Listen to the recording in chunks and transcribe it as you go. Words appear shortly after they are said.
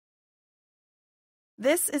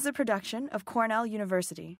This is a production of Cornell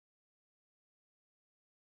University.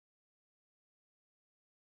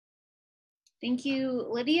 Thank you,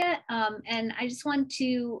 Lidia. And I just want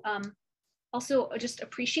to also just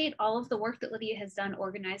appreciate all of the work that Lidia has done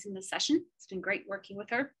organizing this session. It's been great working with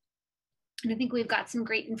her. And I think we've got some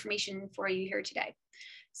great information for you here today.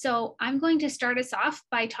 So I'm going to start us off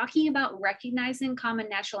by talking about recognizing common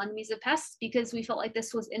natural enemies of pests, because we felt like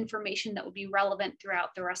this was information that would be relevant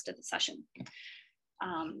throughout the rest of the session.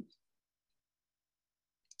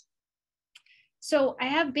 So I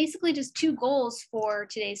have basically just two goals for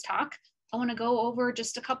today's talk. I want to go over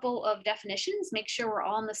just a couple of definitions, make sure we're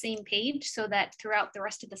all on the same page so that throughout the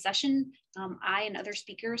rest of the session, I and other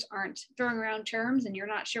speakers aren't throwing around terms and you're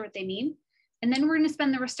not sure what they mean. And then we're going to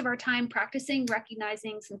spend the rest of our time practicing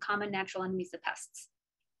recognizing some common natural enemies of pests.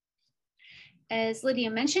 As Lidia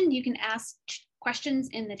mentioned, you can ask questions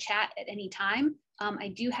in the chat at any time. I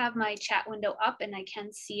do have my chat window up and I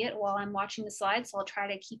can see it while I'm watching the slides, so I'll try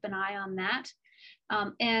to keep an eye on that.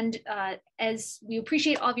 As we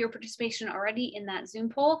appreciate all of your participation already in that Zoom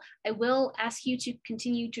poll, I will ask you to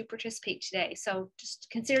continue to participate today. So just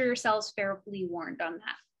consider yourselves fairly warned on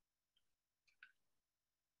that.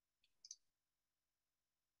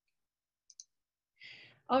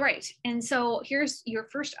 All right, and so here's your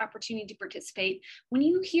first opportunity to participate. When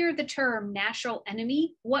you hear the term natural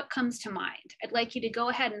enemy, what comes to mind? I'd like you to go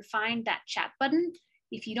ahead and find that chat button.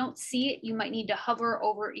 If you don't see it, you might need to hover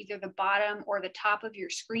over either the bottom or the top of your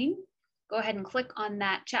screen. Go ahead and click on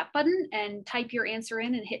that chat button and type your answer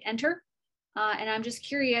in and hit enter. And I'm just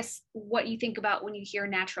curious what you think about when you hear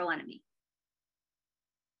natural enemy.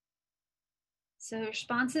 So the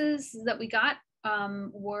responses that we got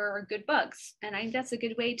were good bugs. And I think that's a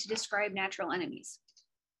good way to describe natural enemies.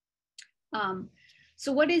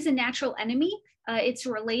 So what is a natural enemy? It's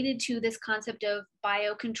related to this concept of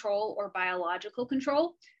biocontrol or biological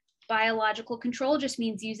control. Biological control just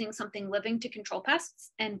means using something living to control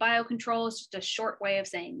pests, and biocontrol is just a short way of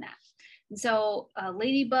saying that. And so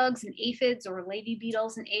ladybugs and aphids, or lady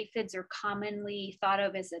beetles and aphids, are commonly thought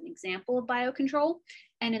of as an example of biocontrol.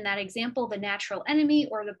 And in that example, the natural enemy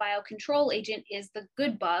or the biocontrol agent is the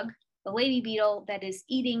good bug, the lady beetle that is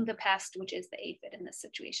eating the pest, which is the aphid in this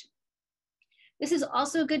situation. This is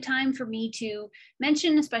also a good time for me to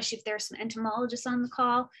mention, especially if there's some entomologists on the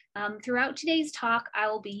call, throughout today's talk, I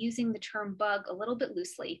will be using the term bug a little bit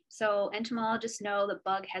loosely. So entomologists know that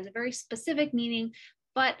bug has a very specific meaning,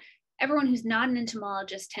 but everyone who's not an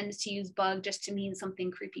entomologist tends to use bug just to mean something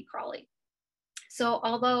creepy crawly. So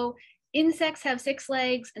although insects have 6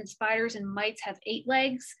 legs and spiders and mites have 8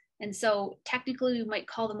 legs, and so technically we might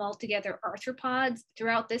call them all together arthropods,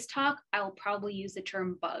 throughout this talk, I will probably use the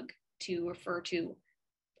term bug to refer to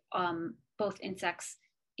both insects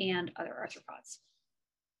and other arthropods.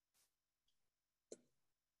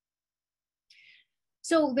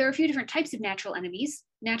 So there are a few different types of natural enemies.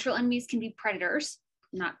 Natural enemies can be predators.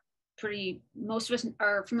 Most of us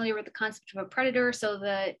are familiar with the concept of a predator. So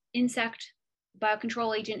the insect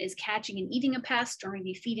biocontrol agent is catching and eating a pest, or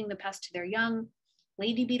maybe feeding the pest to their young.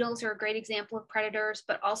 Lady beetles are a great example of predators,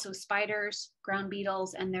 but also spiders, ground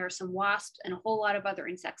beetles, and there are some wasps and a whole lot of other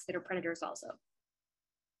insects that are predators also.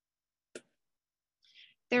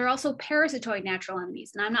 There are also parasitoid natural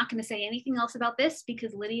enemies, and I'm not going to say anything else about this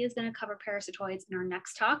because Lidia is going to cover parasitoids in our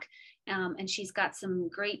next talk, and she's got some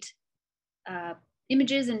great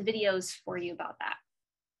images and videos for you about that.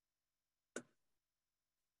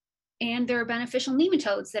 And there are beneficial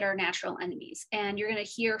nematodes that are natural enemies. And you're going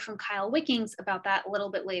to hear from Kyle Wickings about that a little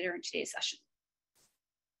bit later in today's session.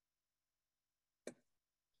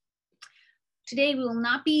 Today, we will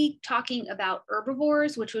not be talking about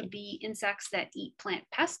herbivores, which would be insects that eat plant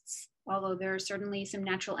pests, although there are certainly some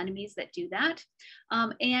natural enemies that do that.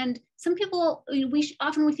 And some people,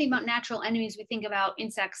 often we think about natural enemies, we think about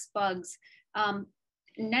insects, bugs.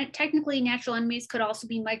 Technically, natural enemies could also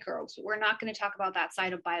be microbes, but we're not going to talk about that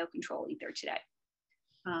side of biocontrol either today,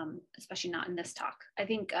 especially not in this talk. I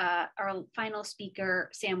think our final speaker,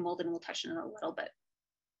 Sam Willden, will touch on it a little bit.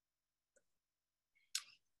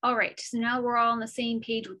 All right, so now we're all on the same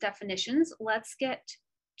page with definitions. Let's get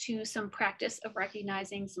to some practice of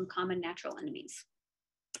recognizing some common natural enemies.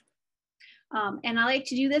 And I like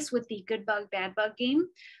to do this with the good bug, bad bug game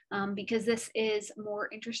because this is more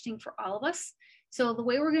interesting for all of us. So the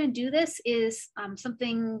way we're going to do this is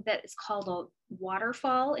something that is called a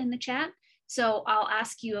waterfall in the chat. So I'll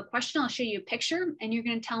ask you a question, I'll show you a picture, and you're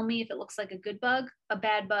going to tell me if it looks like a good bug, a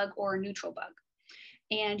bad bug, or a neutral bug.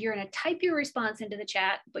 And you're going to type your response into the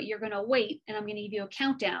chat, but you're going to wait, and I'm going to give you a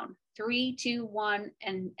countdown, 3, 2, 1,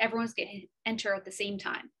 and everyone's going to enter at the same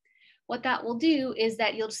time. what that will do is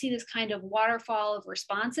that you'll see this kind of waterfall of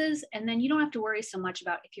responses, and then you don't have to worry so much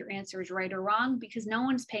about if your answer is right or wrong, because no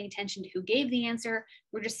one's paying attention to who gave the answer.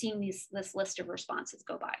 We're just seeing this list of responses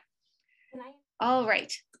go by. All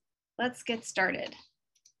right, let's get started.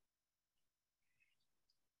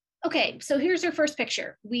 Okay, so here's our first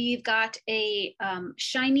picture. We've got a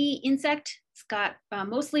shiny insect. It's got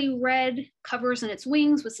mostly red covers on its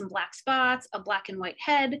wings with some black spots, a black and white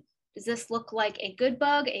head. Does this look like a good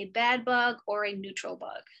bug, a bad bug, or a neutral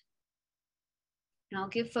bug? And I'll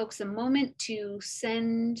give folks a moment to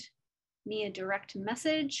send me a direct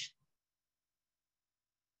message.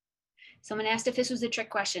 Someone asked if this was a trick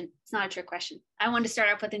question. It's not a trick question. I wanted to start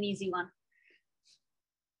off with an easy one.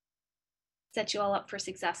 Set you all up for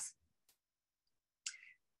success.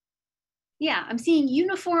 Yeah, I'm seeing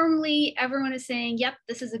uniformly everyone is saying, yep,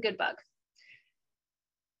 this is a good bug.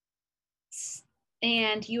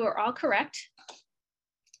 And you are all correct.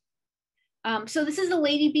 So this is the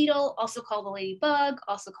lady beetle, also called the ladybug,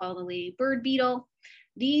 also called the ladybird beetle.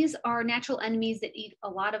 These are natural enemies that eat a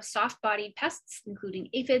lot of soft-bodied pests, including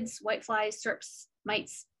aphids, whiteflies, serps,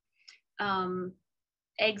 mites,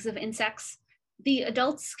 eggs of insects. The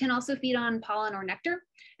adults can also feed on pollen or nectar.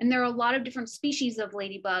 And there are a lot of different species of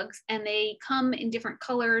ladybugs, and they come in different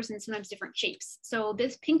colors and sometimes different shapes. So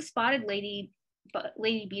this pink spotted lady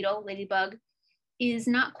ladybug, is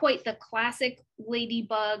not quite the classic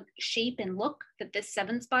ladybug shape and look that this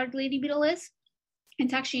 7-spotted lady beetle is.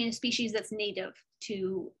 It's actually a species that's native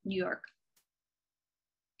to New York.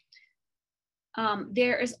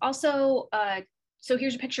 There is also, so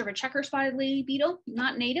here's a picture of a checker spotted lady beetle,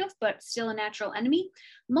 not native, but still a natural enemy.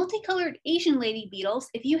 Multicolored Asian lady beetles,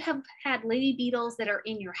 if you have had lady beetles that are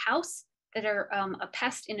in your house, that are a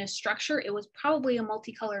pest in a structure, it was probably a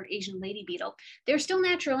multicolored Asian lady beetle. They're still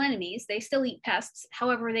natural enemies. They still eat pests.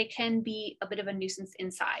 However, they can be a bit of a nuisance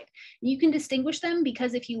inside. You can distinguish them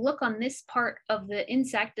because if you look on this part of the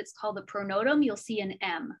insect that's called the pronotum, you'll see an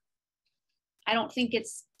M. I don't think it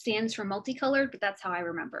stands for multicolored, but that's how I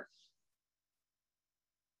remember.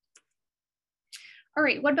 All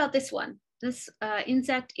right, what about this one? This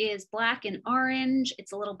insect is black and orange.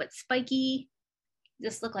 It's a little bit spiky.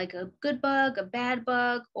 Does this look like a good bug, a bad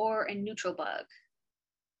bug, or a neutral bug?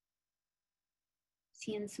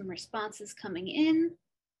 Seeing some responses coming in.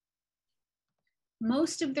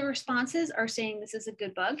 Most of the responses are saying this is a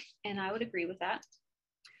good bug, and I would agree with that.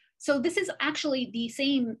 So this is actually the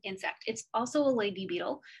same insect. It's also a lady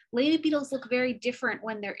beetle. Lady beetles look very different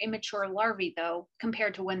when they're immature larvae, though,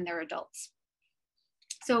 compared to when they're adults.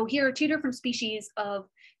 So here are two different species of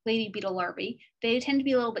lady beetle larvae. They tend to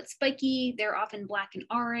be a little bit spiky. They're often black and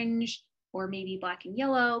orange, or maybe black and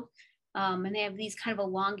yellow, and they have these kind of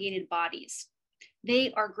elongated bodies.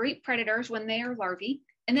 They are great predators when they are larvae,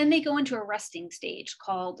 and then they go into a resting stage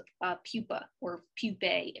called pupa or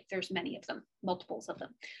pupae, if there's many of them, multiples of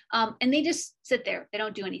them. And they just sit there. They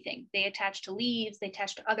don't do anything. They attach to leaves, they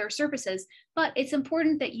attach to other surfaces, but it's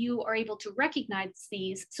important that you are able to recognize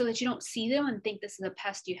these so that you don't see them and think this is a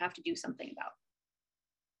pest you have to do something about.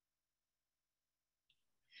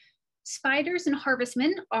 Spiders and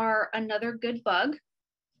harvestmen are another good bug,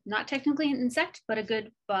 not technically an insect, but a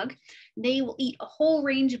good bug. They will eat a whole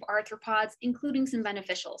range of arthropods, including some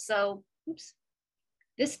beneficial. So, oops,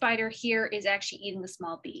 this spider here is actually eating the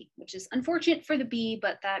small bee, which is unfortunate for the bee,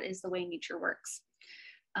 but that is the way nature works.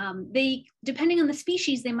 Depending on the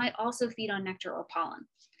species, they might also feed on nectar or pollen.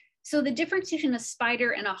 So the difference between a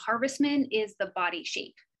spider and a harvestman is the body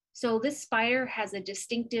shape. So this spider has a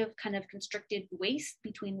distinctive kind of constricted waist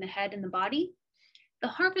between the head and the body. The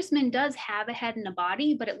harvestman does have a head and a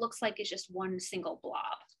body, but it looks like it's just one single blob.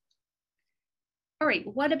 All right,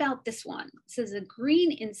 what about this one? This is a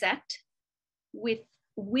green insect with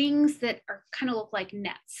wings that are kind of look like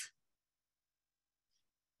nets.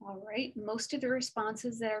 All right, most of the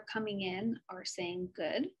responses that are coming in are saying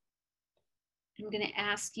good. I'm going to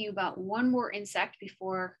ask you about one more insect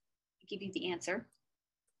before I give you the answer.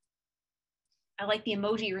 I like the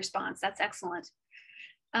emoji response. That's excellent.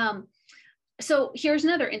 So here's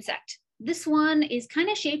another insect. This one is kind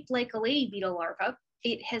of shaped like a lady beetle larva.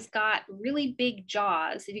 It has got really big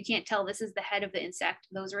jaws. If you can't tell, this is the head of the insect.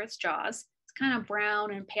 Those are its jaws. It's kind of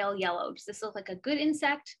brown and pale yellow. Does this look like a good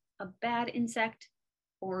insect, a bad insect,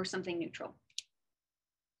 or something neutral?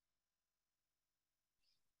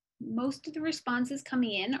 Most of the responses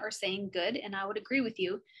coming in are saying good, and I would agree with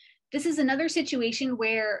you. This is another situation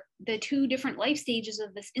where the two different life stages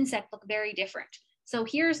of this insect look very different. So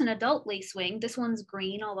here's an adult lacewing. This one's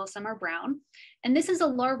green, although some are brown. And this is a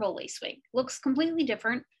larval lacewing. Looks completely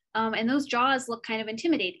different. And those jaws look kind of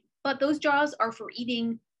intimidating. But those jaws are for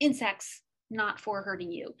eating insects not for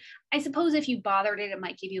hurting you. I suppose if you bothered it, it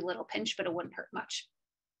might give you a little pinch, but it wouldn't hurt much.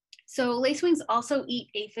 So lacewings also eat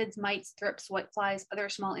aphids, mites, thrips, whiteflies, other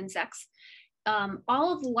small insects.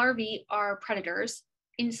 All of the larvae are predators.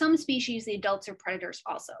 In some species, the adults are predators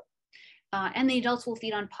also. And the adults will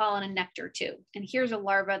feed on pollen and nectar too. And here's a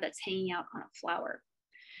larva that's hanging out on a flower.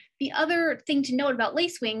 The other thing to note about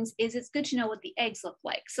lacewings is it's good to know what the eggs look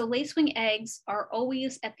like. So lacewing eggs are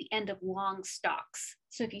always at the end of long stalks.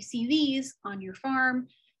 So if you see these on your farm,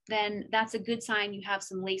 then that's a good sign you have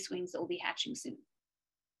some lacewings that will be hatching soon.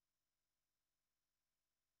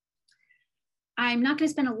 I'm not going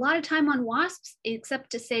to spend a lot of time on wasps, except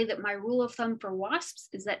to say that my rule of thumb for wasps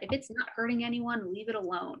is that if it's not hurting anyone, leave it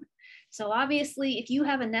alone. So obviously, if you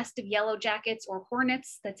have a nest of yellow jackets or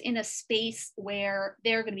hornets that's in a space where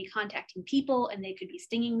they're going to be contacting people and they could be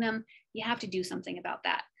stinging them, you have to do something about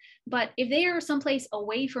that. But if they are someplace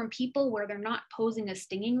away from people where they're not posing a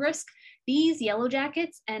stinging risk, these yellow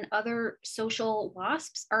jackets and other social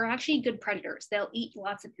wasps are actually good predators. They'll eat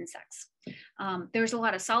lots of insects. There's a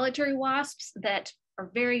lot of solitary wasps that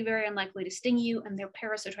are very, very unlikely to sting you, and they're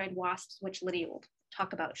parasitoid wasps, which Lidia will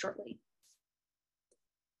talk about shortly.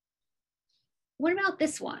 What about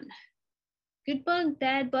this one? Good bug,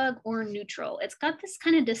 bad bug, or neutral? It's got this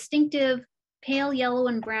kind of distinctive pale yellow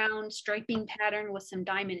and brown striping pattern with some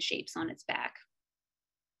diamond shapes on its back.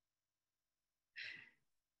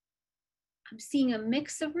 I'm seeing a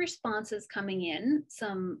mix of responses coming in.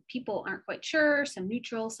 Some people aren't quite sure, some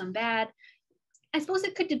neutral, some bad. I suppose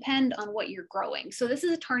it could depend on what you're growing. So this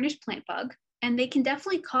is a tarnished plant bug, and they can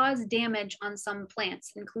definitely cause damage on some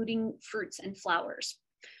plants, including fruits and flowers.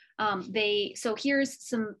 So here's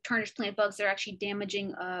some tarnished plant bugs that are actually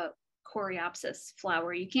damaging a Coreopsis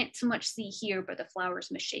flower. You can't so much see here, but the flower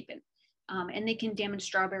is misshapen. And they can damage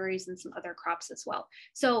strawberries and some other crops as well.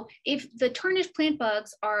 So if the tarnished plant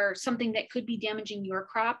bugs are something that could be damaging your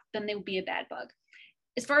crop, then they would be a bad bug.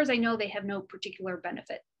 As far as I know, they have no particular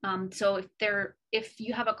benefit. So if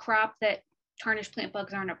you have a crop that tarnished plant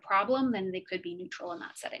bugs aren't a problem, then they could be neutral in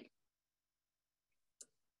that setting.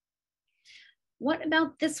 What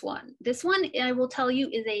about this one? This one, I will tell you,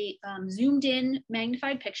 is a zoomed in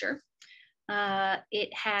magnified picture.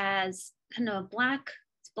 It has kind of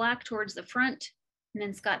it's black towards the front, and then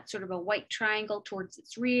it's got sort of a white triangle towards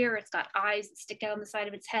its rear. It's got eyes that stick out on the side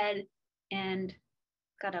of its head, and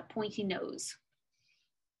got a pointy nose.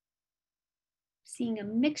 Seeing a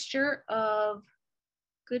mixture of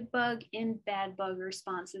good bug and bad bug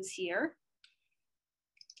responses here.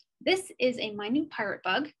 This is a minute pirate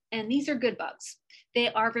bug, and these are good bugs.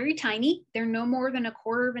 They are very tiny. They're no more than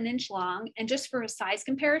 1/4 of an inch long. And just for a size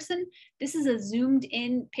comparison, this is a zoomed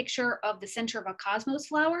in picture of the center of a cosmos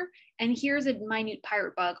flower. And here's a minute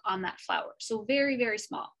pirate bug on that flower. So very, very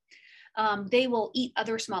small. They will eat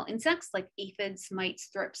other small insects like aphids, mites,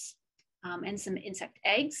 thrips, and some insect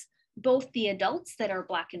eggs. Both the adults that are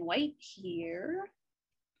black and white here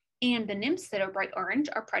and the nymphs that are bright orange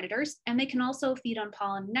are predators, and they can also feed on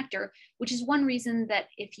pollen and nectar, which is one reason that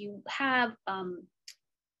if you have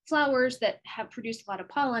flowers that have produced a lot of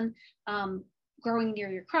pollen growing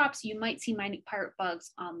near your crops, you might see minute pirate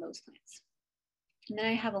bugs on those plants. And then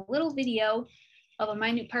I have a little video of a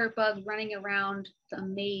minute pirate bug running around the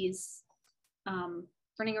maze,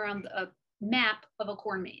 running around a map of a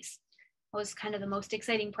corn maze. That was kind of the most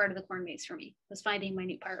exciting part of the corn maze for me, was finding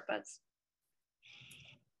minute pirate bugs.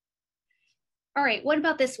 All right, what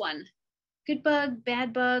about this one? Good bug,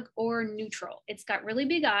 bad bug, or neutral? It's got really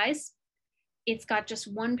big eyes. It's got just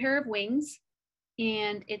one pair of wings,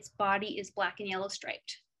 and its body is black and yellow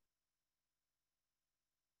striped.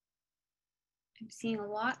 I'm seeing a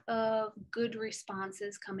lot of good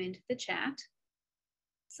responses come into the chat.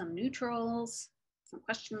 Some neutrals, some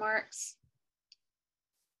question marks.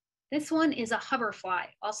 This one is a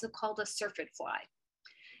hoverfly, also called a syrphid fly.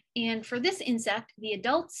 And for this insect, the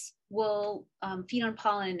adults will feed on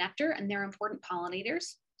pollen and nectar, and they're important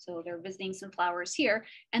pollinators. So they're visiting some flowers here.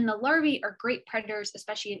 And the larvae are great predators,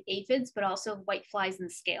 especially of aphids, but also whiteflies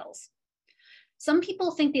and scales. Some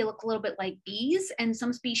people think they look a little bit like bees, and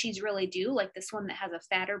some species really do, like this one that has a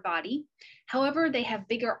fatter body. However, they have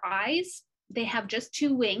bigger eyes. They have just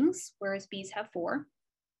 2 wings, whereas bees have 4.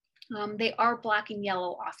 They are black and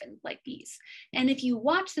yellow often, like bees. And if you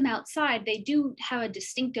watch them outside, they do have a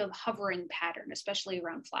distinctive hovering pattern, especially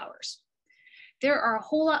around flowers. There are a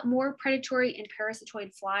whole lot more predatory and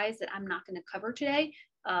parasitoid flies that I'm not going to cover today,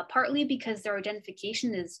 partly because their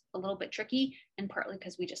identification is a little bit tricky, and partly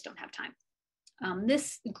because we just don't have time.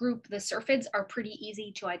 This group, the syrphids, are pretty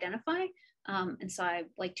easy to identify, and so I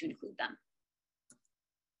like to include them.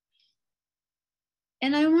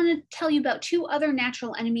 And I want to tell you about two other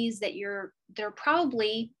natural enemies that they're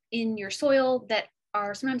probably in your soil that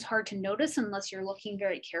are sometimes hard to notice unless you're looking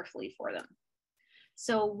very carefully for them.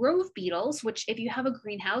 So rove beetles, which if you have a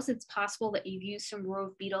greenhouse, it's possible that you've used some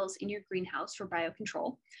rove beetles in your greenhouse for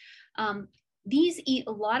biocontrol. These eat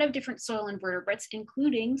a lot of different soil invertebrates,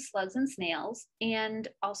 including slugs and snails, and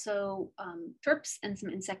also thrips and some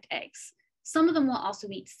insect eggs. Some of them will also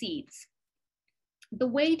eat seeds. The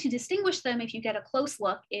way to distinguish them, if you get a close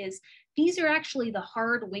look, is these are actually the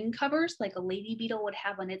hard wing covers like a lady beetle would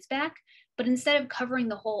have on its back, but instead of covering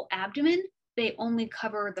the whole abdomen, they only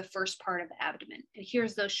cover the first part of the abdomen. And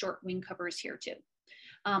here's those short wing covers here too.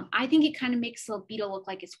 I think it kind of makes the beetle look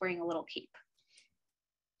like it's wearing a little cape.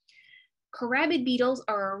 Carabid beetles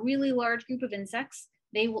are a really large group of insects.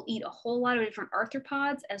 They will eat a whole lot of different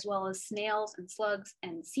arthropods, as well as snails and slugs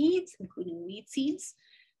and seeds, including weed seeds.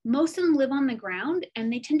 Most of them live on the ground,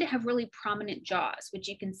 and they tend to have really prominent jaws, which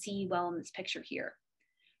you can see well in this picture here.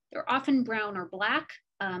 They're often brown or black,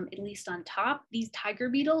 at least on top. These tiger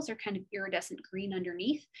beetles are kind of iridescent green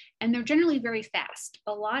underneath, and they're generally very fast.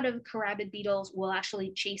 A lot of carabid beetles will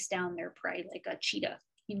actually chase down their prey like a cheetah.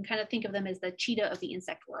 You can kind of think of them as the cheetah of the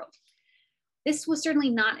insect world. This was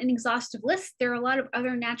certainly not an exhaustive list. There are a lot of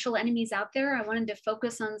other natural enemies out there. I wanted to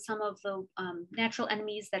focus on some of the natural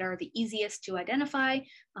enemies that are the easiest to identify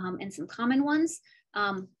and some common ones.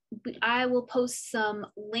 I will post some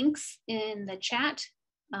links in the chat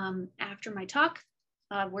after my talk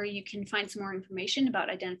where you can find some more information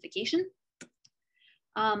about identification.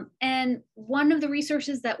 And one of the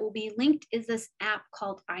resources that will be linked is this app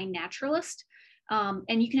called iNaturalist.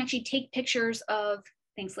 And you can actually take pictures of,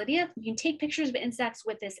 thanks Lydia, you can take pictures of insects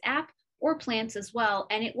with this app or plants as well,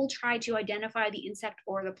 and it will try to identify the insect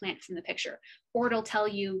or the plant from the picture, or it'll tell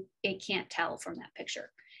you it can't tell from that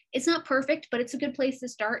picture. It's not perfect, but it's a good place to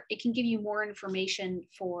start. It can give you more information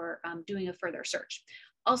for doing a further search.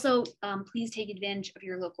 Also, please take advantage of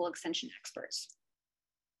your local extension experts.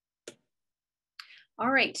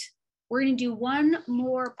 All right, we're going to do one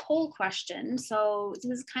more poll question. So this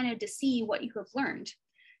is kind of to see what you have learned.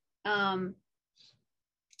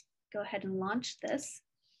 Go ahead and launch this.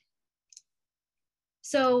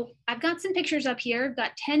 So I've got some pictures up here. I've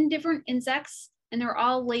got 10 different insects, and they're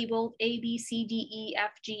all labeled A, B, C, D, E,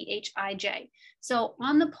 F, G, H, I, J. So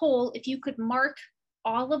on the poll, if you could mark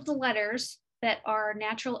all of the letters that are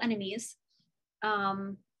natural enemies,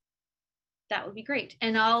 that would be great.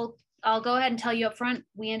 And I'll go ahead and tell you up front,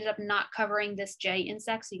 we ended up not covering this J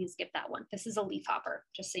insect, so you can skip that one. This is a leafhopper,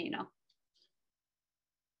 just so you know.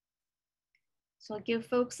 So I'll give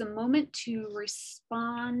folks a moment to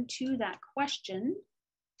respond to that question.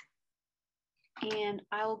 And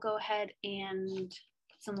I'll go ahead and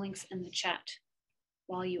put some links in the chat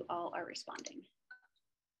while you all are responding.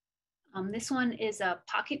 This one is a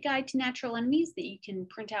pocket guide to natural enemies that you can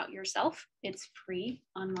print out yourself. It's free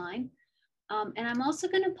online. And I'm also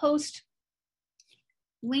going to post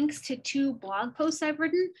links to 2 blog posts I've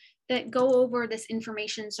written that go over this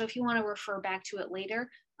information. So if you want to refer back to it later,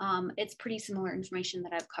 it's pretty similar information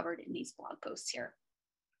that I've covered in these blog posts here.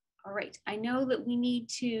 All right, I know that we need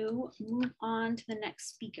to move on to the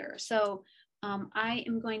next speaker. So I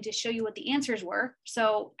am going to show you what the answers were.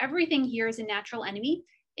 So everything here is a natural enemy,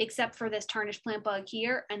 except for this tarnished plant bug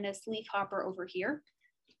here and this leafhopper over here.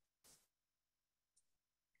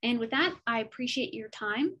 And with that, I appreciate your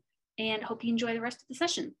time and hope you enjoy the rest of the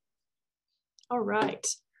session. All right,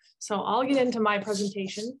 so I'll get into my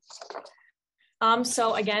presentation.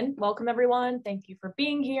 So again, welcome everyone. Thank you for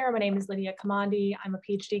being here. My name is Lidia Komondy. I'm a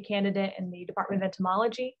PhD candidate in the Department of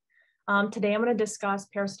Entomology. Today I'm going to discuss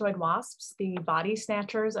parasitoid wasps, the body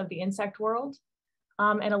snatchers of the insect world,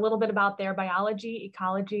 and a little bit about their biology,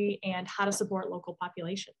 ecology, and how to support local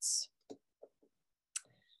populations.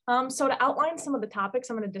 So to outline some of the topics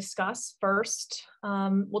I'm going to discuss first,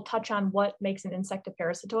 we'll touch on what makes an insect a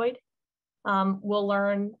parasitoid. We'll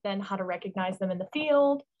learn then how to recognize them in the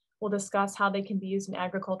field. We'll discuss how they can be used in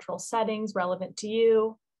agricultural settings relevant to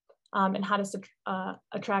you, and how to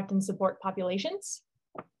attract and support populations.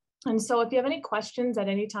 And so if you have any questions at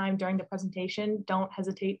any time during the presentation, don't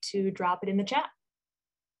hesitate to drop it in the chat.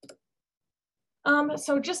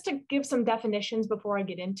 So just to give some definitions before I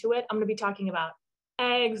get into it, I'm going to be talking about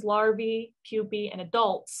eggs, larvae, pupae, and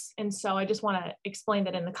adults. And so I just want to explain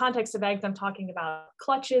that in the context of eggs, I'm talking about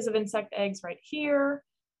clutches of insect eggs right here.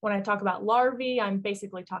 When I talk about larvae, I'm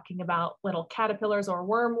basically talking about little caterpillars or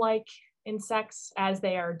worm-like insects as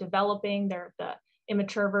they are developing. They're the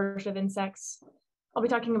immature version of insects. I'll be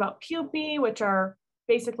talking about pupae, which are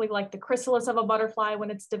basically like the chrysalis of a butterfly when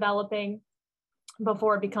it's developing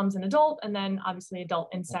before it becomes an adult, and then obviously adult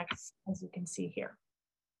insects, as you can see here.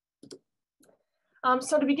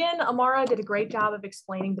 So to begin, Amara did a great job of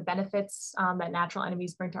explaining the benefits that natural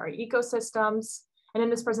enemies bring to our ecosystems. And in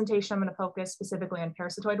this presentation, I'm going to focus specifically on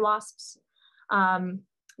parasitoid wasps,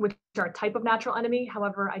 which are a type of natural enemy.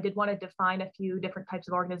 However, I did want to define a few different types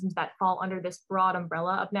of organisms that fall under this broad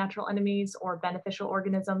umbrella of natural enemies or beneficial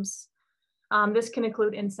organisms. This can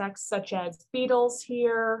include insects such as beetles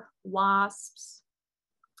here, wasps,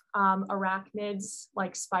 arachnids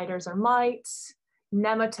like spiders or mites,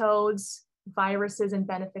 nematodes, viruses and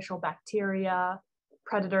beneficial bacteria,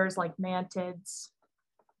 predators like mantids.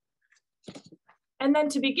 And then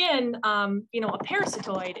to begin, a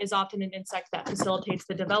parasitoid is often an insect that facilitates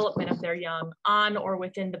the development of their young on or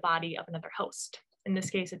within the body of another host. In this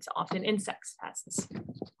case, it's often insects, pests.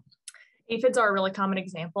 Aphids are a really common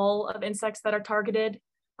example of insects that are targeted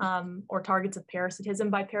or targets of parasitism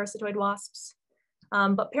by parasitoid wasps.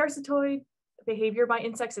 But parasitoid behavior by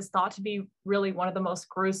insects is thought to be really one of the most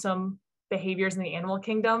gruesome behaviors in the animal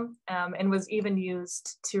kingdom, and was even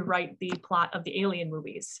used to write the plot of the Alien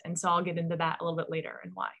movies. And so I'll get into that a little bit later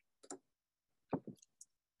and why.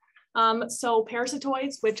 So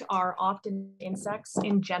parasitoids, which are often insects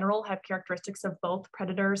in general, have characteristics of both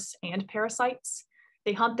predators and parasites.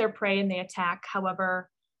 They hunt their prey and they attack. However,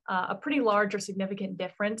 a pretty large or significant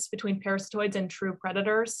difference between parasitoids and true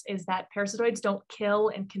predators is that parasitoids don't kill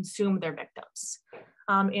and consume their victims.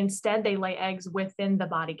 Instead, they lay eggs within the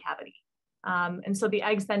body cavity. And so the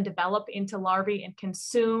eggs then develop into larvae and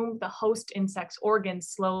consume the host insect's organs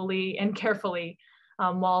slowly and carefully,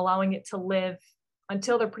 while allowing it to live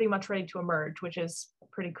until they're pretty much ready to emerge, which is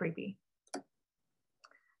pretty creepy.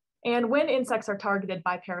 And when insects are targeted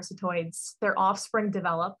by parasitoids, their offspring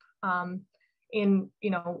develop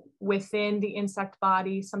within the insect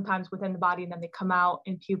body, sometimes within the body, and then they come out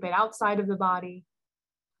and pupate outside of the body.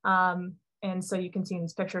 And so you can see in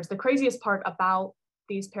these pictures, the craziest part about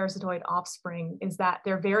these parasitoid offspring is that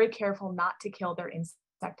they're very careful not to kill their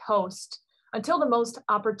insect host until the most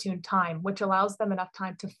opportune time, which allows them enough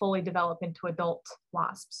time to fully develop into adult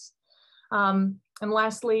wasps. And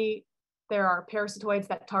lastly, there are parasitoids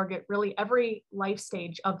that target really every life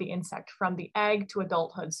stage of the insect, from the egg to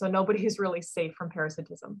adulthood. So nobody is really safe from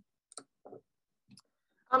parasitism.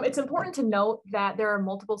 It's important to note that there are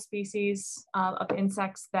multiple species of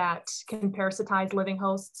insects that can parasitize living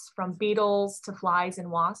hosts, from beetles to flies and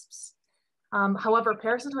wasps. However,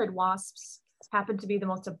 parasitoid wasps happen to be the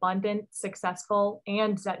most abundant, successful,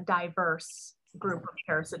 and diverse group of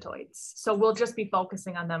parasitoids. So we'll just be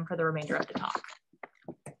focusing on them for the remainder of the talk.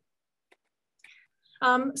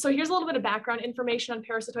 So here's a little bit of background information on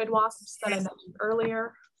parasitoid wasps that I mentioned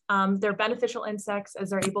earlier. They're beneficial insects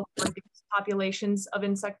as they're able to reduce populations of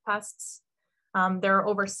insect pests. There are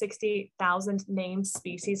over 68,000 named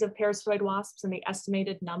species of parasitoid wasps, and the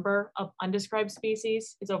estimated number of undescribed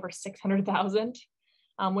species is over 600,000,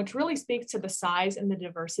 which really speaks to the size and the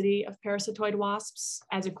diversity of parasitoid wasps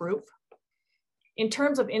as a group. In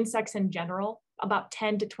terms of insects in general, about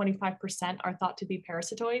 10 to 25% are thought to be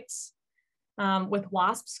parasitoids, with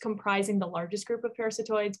wasps comprising the largest group of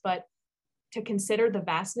parasitoids. But to consider the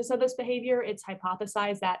vastness of this behavior, it's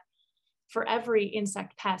hypothesized that for every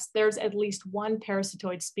insect pest, there's at least one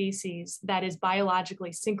parasitoid species that is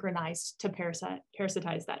biologically synchronized to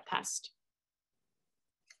parasitize that pest.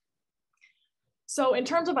 So in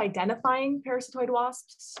terms of identifying parasitoid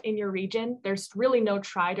wasps in your region, there's really no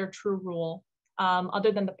tried or true rule,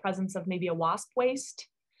 other than the presence of maybe a wasp waste,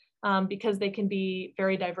 because they can be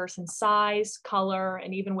very diverse in size, color,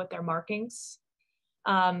 and even with their markings.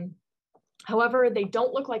 However, they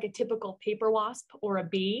don't look like a typical paper wasp or a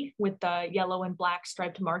bee with the yellow and black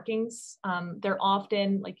striped markings. They're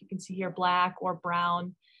often, like you can see here, black or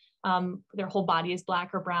brown. Their whole body is black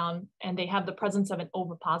or brown, and they have the presence of an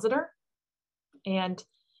ovipositor. And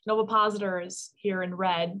an ovipositor is here in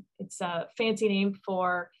red. It's a fancy name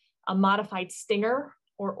for a modified stinger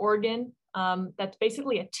or organ. That's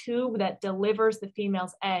basically a tube that delivers the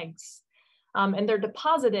female's eggs. And they're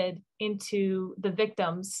deposited into the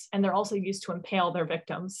victims, and they're also used to impale their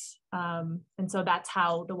victims. And so that's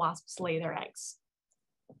how the wasps lay their eggs.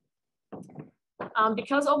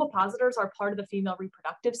 Because ovipositors are part of the female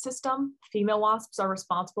reproductive system, female wasps are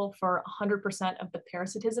responsible for 100% of the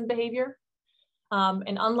parasitism behavior.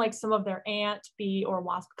 And unlike some of their ant, bee, or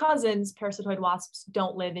wasp cousins, parasitoid wasps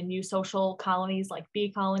don't live in eusocial colonies like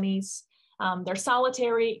bee colonies. They're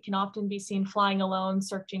solitary, can often be seen flying alone,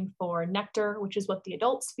 searching for nectar, which is what the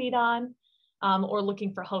adults feed on, or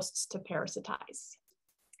looking for hosts to parasitize.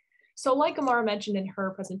 So like Amara mentioned in her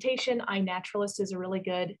presentation, iNaturalist is a really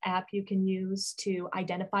good app you can use to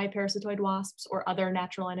identify parasitoid wasps or other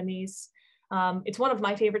natural enemies. It's one of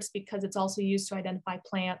my favorites because it's also used to identify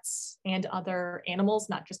plants and other animals,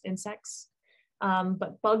 not just insects.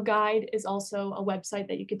 But Bug Guide is also a website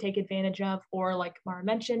that you could take advantage of, or like Mara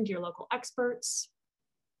mentioned, your local experts.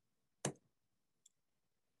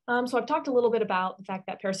 So I've talked a little bit about the fact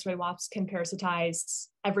that parasitoid wasps can parasitize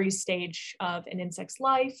every stage of an insect's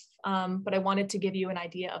life, but I wanted to give you an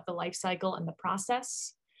idea of the life cycle and the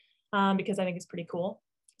process because I think it's pretty cool.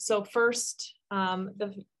 So first,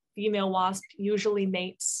 the female wasp usually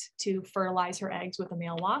mates to fertilize her eggs with a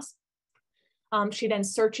male wasp. She then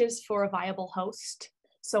searches for a viable host.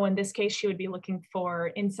 So in this case, she would be looking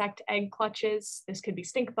for insect egg clutches. This could be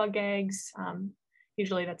stink bug eggs.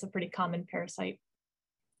 Usually that's a pretty common parasite.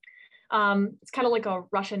 It's kind of like a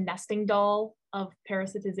Russian nesting doll of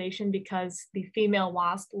parasitization because the female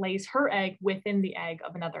wasp lays her egg within the egg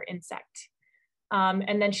of another insect.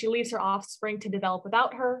 And then she leaves her offspring to develop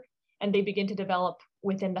without her, and they begin to develop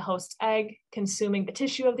within the host's egg, consuming the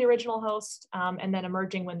tissue of the original host, and then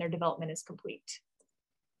emerging when their development is complete.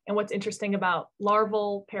 And what's interesting about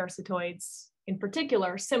larval parasitoids in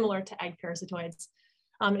particular, similar to egg parasitoids,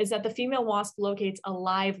 is that the female wasp locates a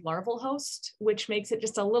live larval host, which makes it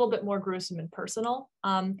just a little bit more gruesome and personal,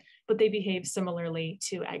 but they behave similarly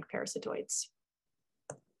to egg parasitoids.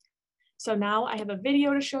 So now I have a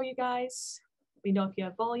video to show you guys. Let me know if you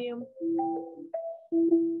have volume.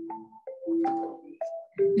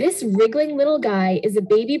 This wriggling little guy is a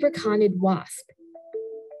baby braconid wasp.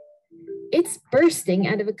 It's bursting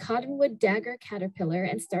out of a cottonwood dagger caterpillar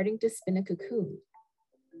and starting to spin a cocoon.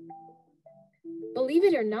 Believe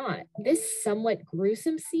it or not, this somewhat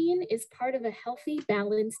gruesome scene is part of a healthy,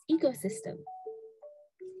 balanced ecosystem.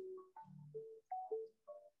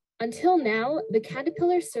 Until now, the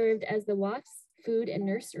caterpillar served as the wasp's food and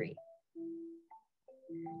nursery.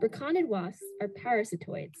 Braconid wasps are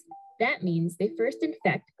parasitoids. That means they first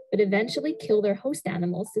infect, but eventually kill their host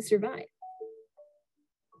animals to survive.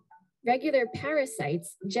 Regular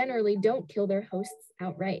parasites generally don't kill their hosts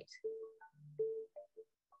outright.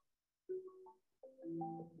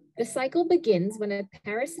 The cycle begins when a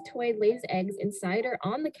parasitoid lays eggs inside or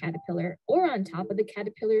on the caterpillar or on top of the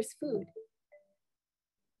caterpillar's food.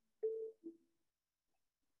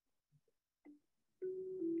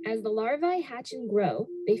 As the larvae hatch and grow,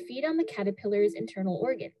 they feed on the caterpillar's internal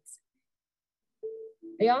organs.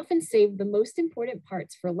 They often save the most important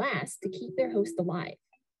parts for last to keep their host alive.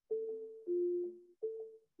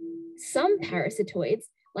 Some parasitoids,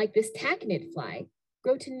 like this tachinid fly,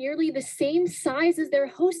 grow to nearly the same size as their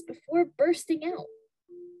host before bursting out.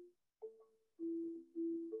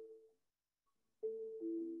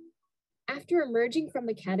 After emerging from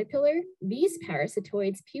the caterpillar, these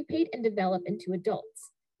parasitoids pupate and develop into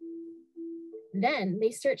adults. Then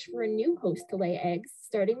they search for a new host to lay eggs,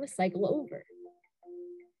 starting the cycle over.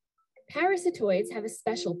 Parasitoids have a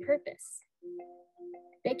special purpose.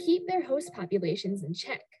 They keep their host populations in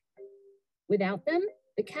check. Without them,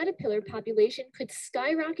 the caterpillar population could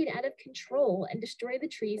skyrocket out of control and destroy the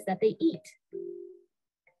trees that they eat.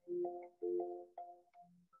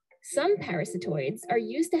 Some parasitoids are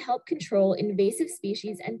used to help control invasive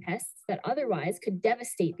species and pests that otherwise could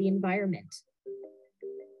devastate the environment.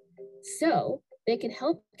 So they can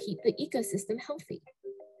help keep the ecosystem healthy.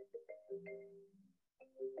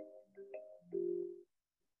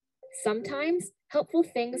 Sometimes helpful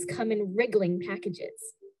things come in wriggling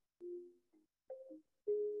packages.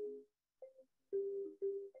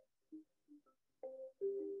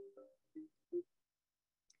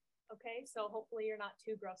 Okay, so hopefully you're not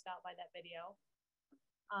too grossed out by that video.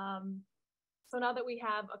 So now that we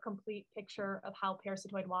have a complete picture of how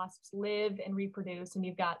parasitoid wasps live and reproduce, and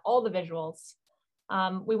you've got all the visuals,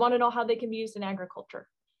 we want to know how they can be used in agriculture.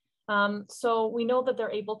 So we know that they're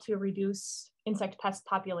able to reduce insect pest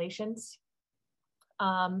populations,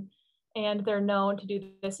 and they're known to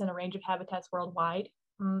do this in a range of habitats worldwide.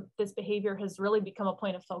 This behavior has really become a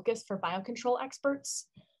point of focus for biocontrol experts,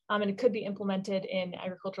 and it could be implemented in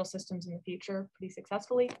agricultural systems in the future pretty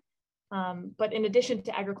successfully. But in addition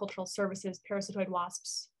to agricultural services, parasitoid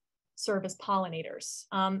wasps serve as pollinators.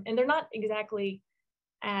 And they're not exactly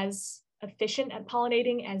as efficient at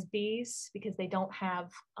pollinating as bees because they don't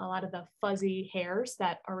have a lot of the fuzzy hairs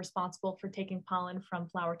that are responsible for taking pollen from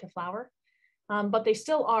flower to flower. But they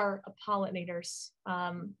still are pollinators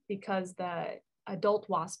because the adult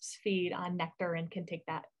wasps feed on nectar and can take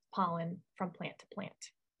that pollen from plant to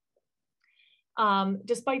plant.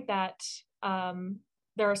 Despite that,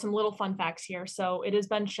 there are some little fun facts here. So it has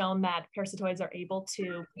been shown that parasitoids are able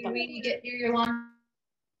to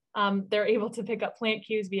they're able to pick up plant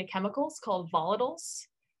cues via chemicals called volatiles.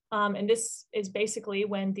 And this is basically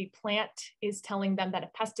when the plant is telling them that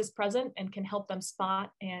a pest is present and can help them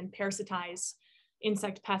spot and parasitize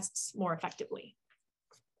insect pests more effectively.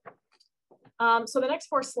 So the next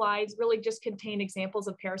 4 slides really just contain examples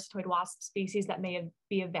of parasitoid wasp species that may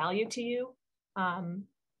be of value to you,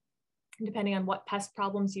 depending on what pest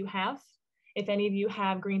problems you have. If any of you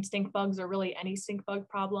have green stink bugs or really any stink bug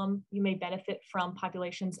problem, you may benefit from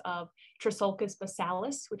populations of Trisulcus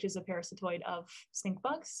basalis, which is a parasitoid of stink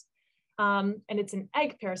bugs. And it's an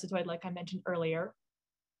egg parasitoid, like I mentioned earlier.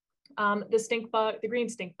 The green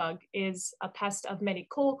stink bug is a pest of many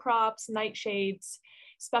cole crops, nightshades,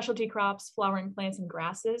 specialty crops, flowering plants, and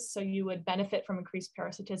grasses. So you would benefit from increased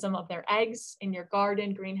parasitism of their eggs in your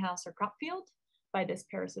garden, greenhouse, or crop field by this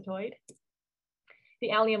parasitoid.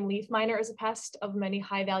 The allium leaf miner is a pest of many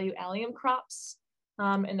high-value allium crops,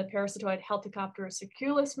 and the parasitoid Helicoptera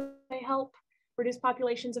circulus may help reduce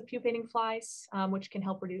populations of pupating flies, which can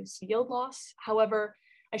help reduce yield loss. However,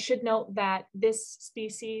 I should note that this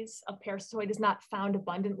species of parasitoid is not found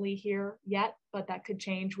abundantly here yet, but that could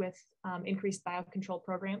change with increased biocontrol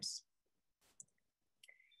programs.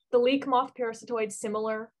 The leek moth parasitoid,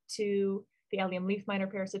 similar to the allium leaf miner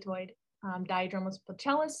parasitoid, Diadromus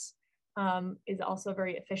placellus, is also a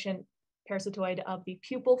very efficient parasitoid of the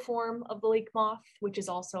pupal form of the leek moth, which is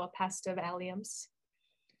also a pest of alliums.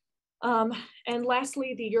 And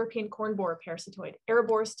lastly, the European corn borer parasitoid,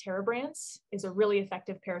 Ereborus terebrans, is a really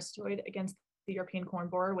effective parasitoid against the European corn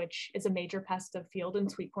borer, which is a major pest of field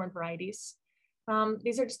and sweet corn varieties.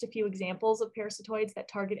 These are just a few examples of parasitoids that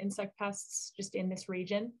target insect pests just in this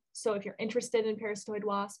region. So if you're interested in parasitoid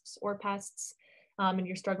wasps or pests, and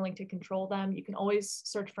you're struggling to control them, you can always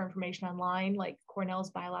search for information online, like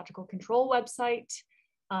Cornell's biological control website,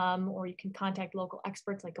 or you can contact local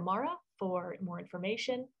experts like Amara for more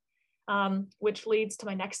information. Which leads to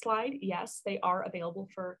my next slide. Yes, they are available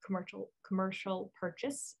for commercial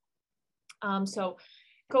purchase. So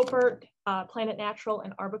Copert, Planet Natural,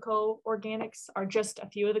 and Arbico Organics are just a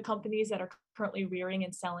few of the companies that are currently rearing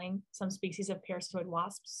and selling some species of parasitoid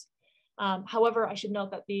wasps. However, I should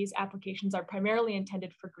note that these applications are primarily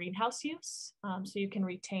intended for greenhouse use, so you can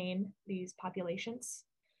retain these populations.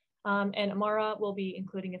 And Amara will be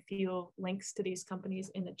including a few links to these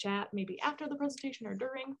companies in the chat, maybe after the presentation or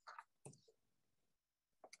during.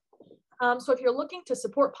 So if you're looking to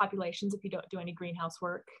support populations, if you don't do any greenhouse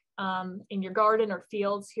work in your garden or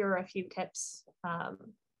fields, here are a few tips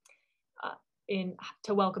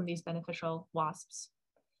to welcome these beneficial wasps.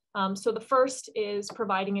 So the first is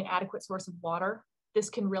providing an adequate source of water.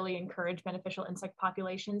 This can really encourage beneficial insect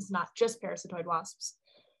populations, not just parasitoid wasps.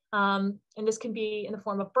 And this can be in the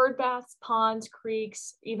form of bird baths, ponds,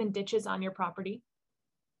 creeks, even ditches on your property.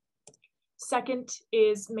 Second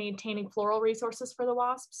is maintaining floral resources for the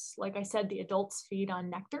wasps. Like I said, the adults feed on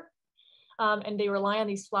nectar, and they rely on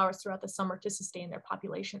these flowers throughout the summer to sustain their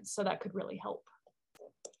populations, so that could really help.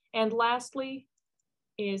 And lastly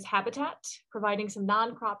is habitat. Providing some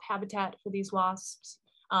non-crop habitat for these wasps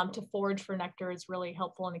to forage for nectar is really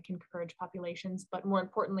helpful, and it can encourage populations, but more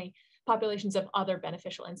importantly, populations of other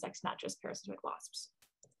beneficial insects, not just parasitoid wasps.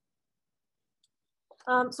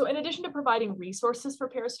 So in addition to providing resources for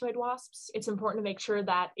parasitoid wasps, it's important to make sure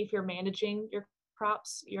that if you're managing your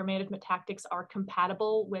crops, your management tactics are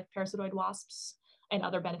compatible with parasitoid wasps and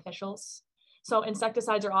other beneficials. So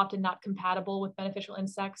insecticides are often not compatible with beneficial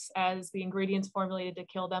insects, as the ingredients formulated to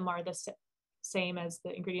kill them are the same as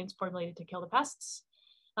the ingredients formulated to kill the pests.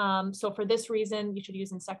 So for this reason, you should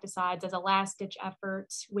use insecticides as a last-ditch effort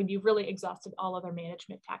when you've really exhausted all other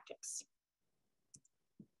management tactics.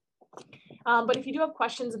 But if you do have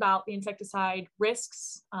questions about the insecticide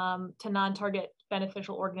risks to non-target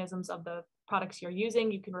beneficial organisms of the products you're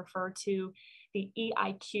using, you can refer to the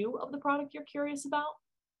EIQ of the product you're curious about.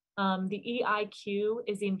 The EIQ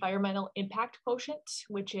is the environmental impact quotient,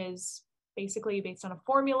 which is basically based on a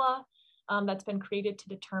formula that's been created to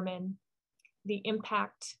determine the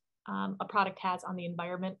impact a product has on the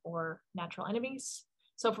environment or natural enemies.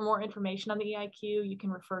 So for more information on the EIQ, you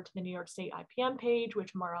can refer to the New York State IPM page,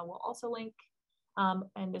 which Amara will also link.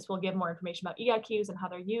 And this will give more information about EIQs and how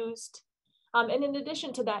they're used. And in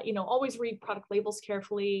addition to that, always read product labels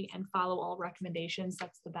carefully and follow all recommendations.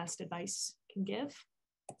 That's the best advice I can give.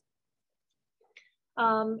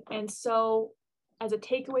 And so as a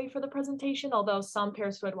takeaway for the presentation, although some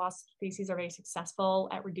parasitoid wasp species are very successful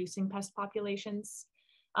at reducing pest populations,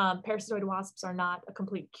 parasitoid wasps are not a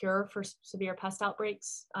complete cure for severe pest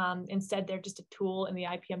outbreaks. Instead, they're just a tool in the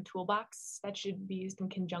IPM toolbox that should be used in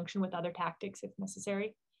conjunction with other tactics if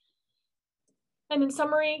necessary. And in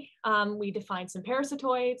summary, we defined some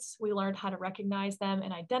parasitoids. We learned how to recognize them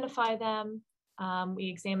and identify them. We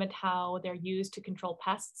examined how they're used to control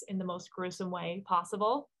pests in the most gruesome way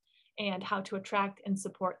possible, and how to attract and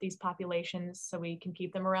support these populations so we can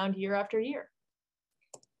keep them around year after year.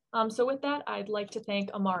 So with that, I'd like to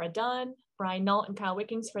thank Amara Dunn, Brian Nault, and Kyle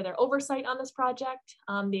Wickings for their oversight on this project,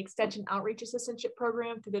 the Extension Outreach Assistantship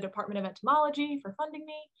Program through the Department of Entomology for funding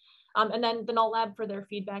me, and then the Nault Lab for their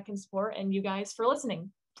feedback and support, and you guys for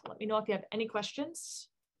listening. Let me know if you have any questions.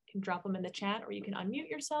 You can drop them in the chat or you can unmute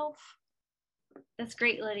yourself. That's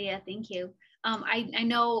great, Lidia. Thank you. I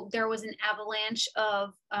know there was an avalanche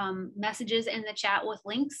of messages in the chat with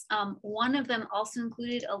links. One of them also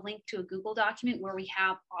included a link to a Google document where we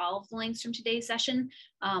have all of the links from today's session,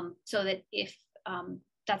 so that if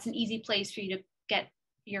that's an easy place for you to get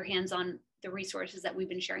your hands on the resources that we've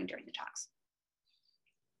been sharing during the talks.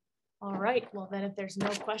 All right, well then if there's no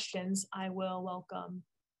questions, I will welcome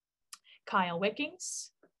Kyle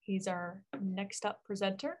Wickings. He's our next up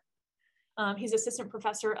presenter. He's assistant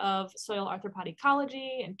professor of soil arthropod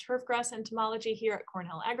ecology and turfgrass entomology here at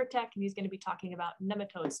Cornell Agritech, and he's going to be talking about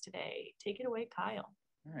nematodes today. Take it away, Kyle.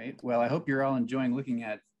 All right. Well, I hope you're all enjoying looking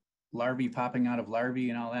at larvae popping out of larvae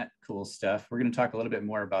and all that cool stuff. We're going to talk a little bit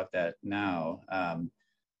more about that now.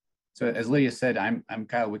 So as Lidia said, I'm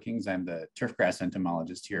Kyle Wickings. I'm the turfgrass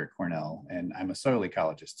entomologist here at Cornell, and I'm a soil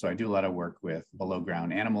ecologist. So I do a lot of work with below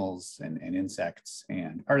ground animals and insects,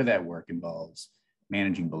 and part of that work involves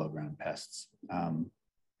managing below ground pests.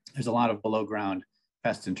 There's a lot of below ground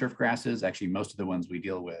pests in turf grasses. Actually, most of the ones we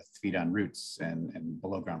deal with feed on roots and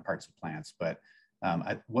below ground parts of plants. But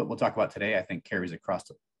what we'll talk about today, I think, carries across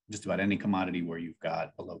just about any commodity where you've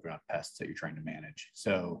got below ground pests that you're trying to manage.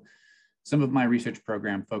 So some of my research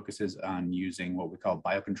program focuses on using what we call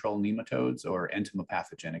biocontrol nematodes or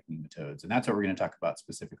entomopathogenic nematodes. And that's what we're going to talk about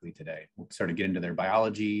specifically today. We'll sort of get into their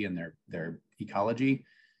biology and their ecology,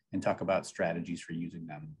 and talk about strategies for using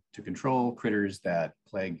them to control critters that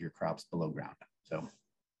plague your crops below ground. So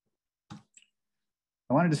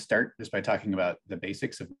I wanted to start just by talking about the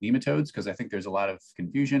basics of nematodes, because I think there's a lot of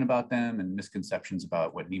confusion about them and misconceptions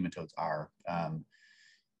about what nematodes are.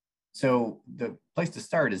 So the place to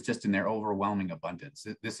start is just in their overwhelming abundance.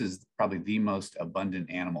 This is probably the most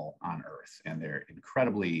abundant animal on Earth, and they're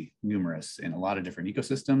incredibly numerous in a lot of different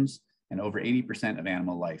ecosystems. And over 80% of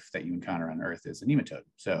animal life that you encounter on Earth is a nematode.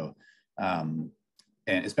 So, and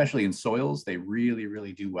especially in soils, they really,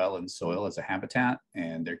 really do well in soil as a habitat.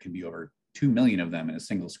 And there can be over 2 million of them in a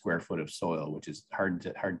single square foot of soil, which is hard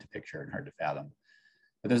to picture and hard to fathom.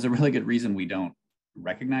 But there's a really good reason we don't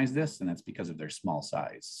recognize this, and that's because of their small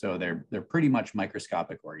size. So they're pretty much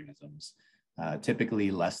microscopic organisms,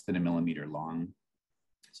 typically less than 1 millimeter long.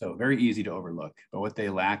 So very easy to overlook, but what they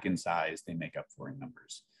lack in size, they make up for in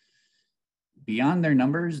numbers. Beyond their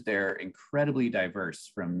numbers, they're incredibly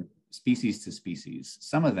diverse from species to species.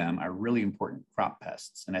 Some of them are really important crop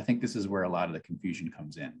pests. And I think this is where a lot of the confusion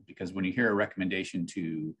comes in, because when you hear a recommendation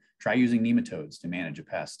to try using nematodes to manage a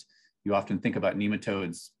pest, you often think about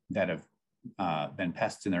nematodes that have been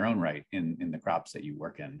pests in their own right in the crops that you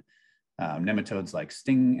work in. Nematodes like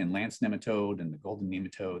sting and lance nematode and the golden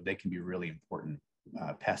nematode, they can be really important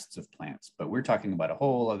pests of plants, but we're talking about a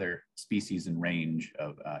whole other species and range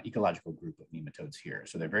of ecological group of nematodes here.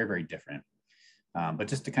 So they're very, very different. But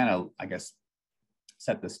just to kind of, I guess,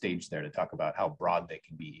 set the stage there to talk about how broad they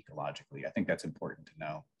can be ecologically, I think that's important to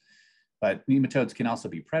know. But nematodes can also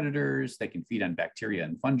be predators. They can feed on bacteria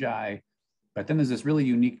and fungi. But then there's this really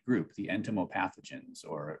unique group, the entomopathogens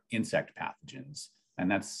or insect pathogens.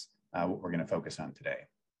 And that's what we're going to focus on today.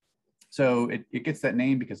 So it gets that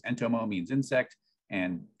name because entomo means insect.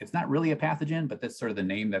 And it's not really a pathogen, but that's sort of the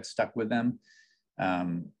name that's stuck with them.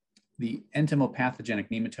 The entomopathogenic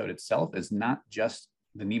nematode itself is not just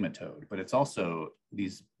the nematode, but it's also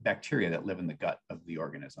these bacteria that live in the gut of the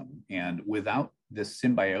organism. And without this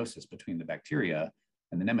symbiosis between the bacteria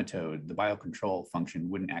and the nematode, the biocontrol function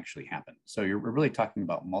wouldn't actually happen. So we're really talking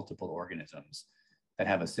about multiple organisms that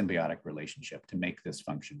have a symbiotic relationship to make this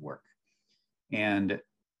function work. And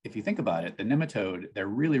if you think about it, the nematode, they're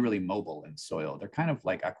really, really mobile in soil. They're kind of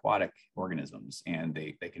like aquatic organisms, and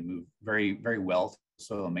they can move very, very well through the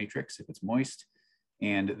soil matrix if it's moist.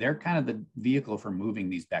 And they're kind of the vehicle for moving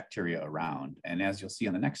these bacteria around. And as you'll see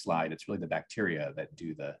on the next slide, it's really the bacteria that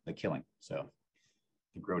do the killing. So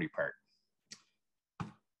the grody part.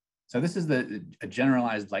 So this is a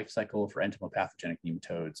generalized life cycle for entomopathogenic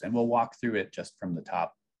nematodes. And we'll walk through it just from the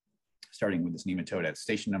top, starting with this nematode at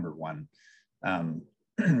station number 1.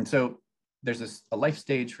 So there's a life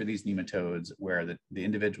stage for these nematodes where the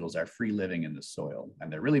individuals are free living in the soil,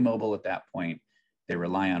 and they're really mobile at that point. They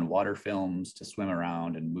rely on water films to swim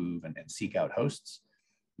around and move and seek out hosts.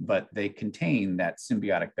 but they contain that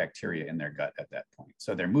symbiotic bacteria in their gut at that point.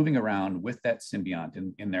 So they're moving around with that symbiont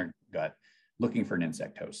in their gut, looking for an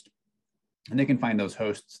insect host. And they can find those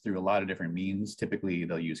hosts through a lot of different means. Typically,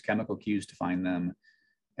 they'll use chemical cues to find them.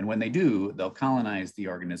 And when they do, they'll colonize the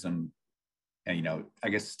organism. And, you know, I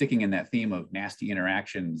guess sticking in that theme of nasty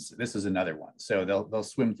interactions, this is another one. So they'll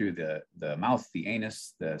swim through the mouth, the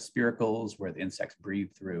anus, the spiracles, where the insects breathe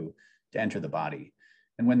through to enter the body.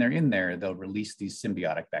 And when they're in there, they'll release these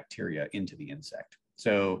symbiotic bacteria into the insect.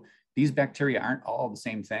 So these bacteria aren't all the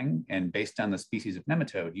same thing. And based on the species of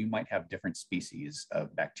nematode, you might have different species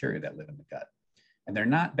of bacteria that live in the gut. And they're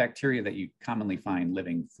not bacteria that you commonly find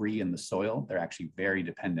living free in the soil. They're actually very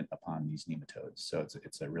dependent upon these nematodes. So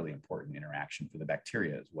it's a really important interaction for the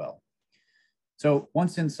bacteria as well. So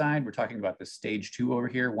once inside, we're talking about the stage 2 over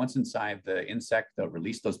here. Once inside the insect, they'll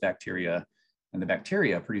release those bacteria, and the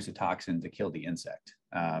bacteria produce a toxin to kill the insect.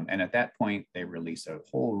 And at that point, they release a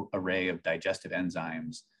whole array of digestive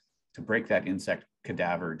enzymes to break that insect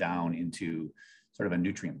cadaver down into sort of a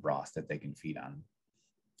nutrient broth that they can feed on.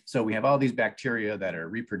 So we have all these bacteria that are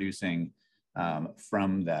reproducing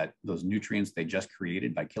from those nutrients they just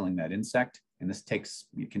created by killing that insect. And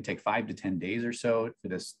it can take 5 to 10 days or so for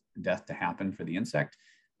this death to happen for the insect.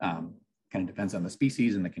 Kind of depends on the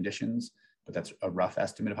species and the conditions, but that's a rough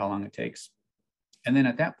estimate of how long it takes. And then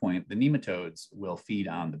at that point, the nematodes will feed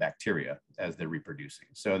on the bacteria as they're reproducing.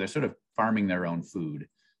 So they're sort of farming their own food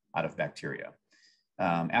out of bacteria.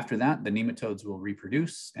 After that, the nematodes will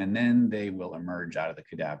reproduce, and then they will emerge out of the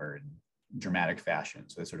cadaver in dramatic fashion.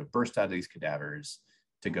 So they sort of burst out of these cadavers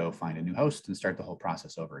to go find a new host and start the whole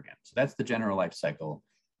process over again. So that's the general life cycle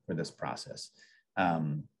for this process.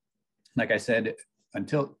 Like I said,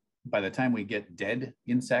 by the time we get dead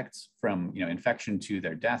insects from infection to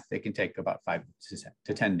their death, they can take about 5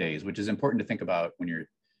 to 10 days, which is important to think about when you're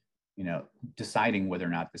deciding whether or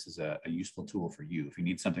not this is a useful tool for you. If you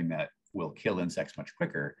need something that will kill insects much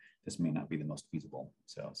quicker, this may not be the most feasible.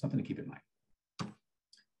 So something to keep in mind.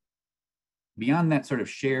 Beyond that sort of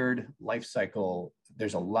shared life cycle,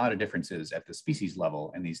 there's a lot of differences at the species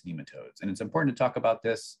level in these nematodes. And it's important to talk about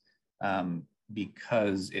this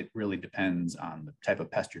because it really depends on the type of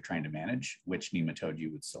pest you're trying to manage, which nematode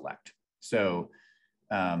you would select. So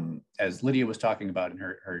as Lidia was talking about in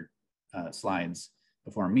her slides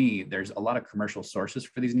before me, there's a lot of commercial sources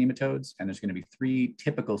for these nematodes, and there's going to be 3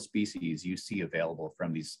 typical species you see available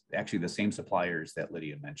from these, actually the same suppliers that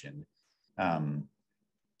Lidia mentioned,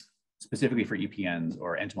 specifically for EPNs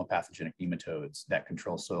or entomopathogenic nematodes that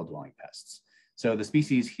control soil-dwelling pests. So the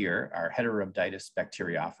species here are Heterorhabditis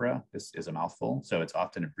bacteriophora. This is a mouthful, so it's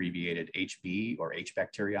often abbreviated HB or H.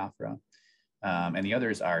 bacteriophora. And the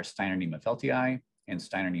others are Steinernema feltii and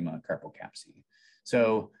Steinernema carpocapsae.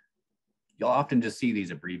 So you'll often just see these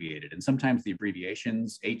abbreviated, and sometimes the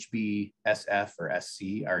abbreviations HB, SF, or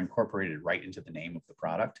SC are incorporated right into the name of the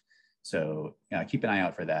product. So keep an eye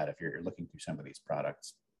out for that if you're looking through some of these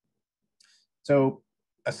products. So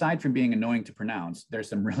aside from being annoying to pronounce, there's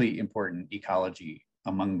some really important ecology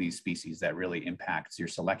among these species that really impacts your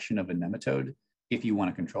selection of a nematode if you want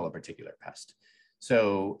to control a particular pest.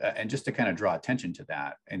 So, and just to kind of draw attention to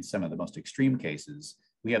that, in some of the most extreme cases,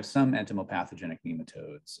 we have some entomopathogenic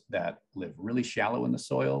nematodes that live really shallow in the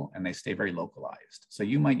soil and they stay very localized. So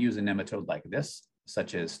you might use a nematode like this,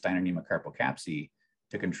 such as Steinernema carpocapsae,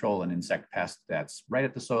 to control an insect pest that's right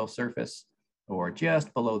at the soil surface or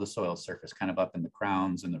just below the soil surface, kind of up in the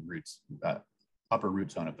crowns and the roots, upper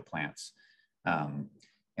root zone of the plants. And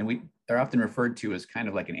they're often referred to as kind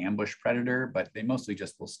of like an ambush predator, but they mostly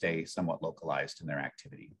just will stay somewhat localized in their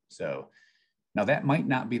activity. So now that might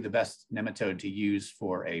not be the best nematode to use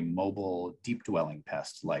for a mobile deep dwelling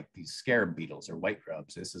pest like these scarab beetles or white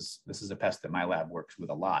grubs. This is a pest that my lab works with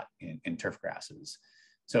a lot in turf grasses.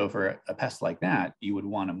 So for a pest like that, you would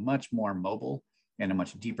want a much more mobile and a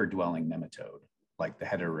much deeper dwelling nematode like the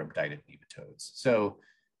Heterorhabditis nematodes. So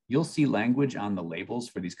you'll see language on the labels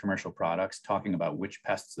for these commercial products talking about which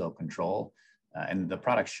pests they'll control. And the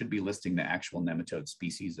product should be listing the actual nematode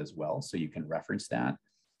species as well, so you can reference that.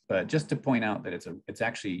 But just to point out that it's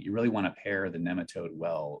actually, you really want to pair the nematode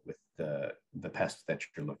well with the pest that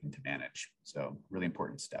you're looking to manage. So really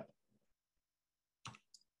important step.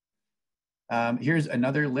 Here's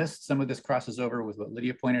another list. Some of this crosses over with what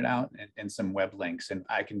Lidia pointed out and some web links, and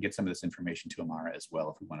I can get some of this information to Amara as well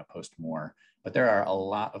if we want to post more. But there are a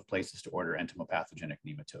lot of places to order entomopathogenic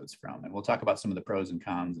nematodes from, and we'll talk about some of the pros and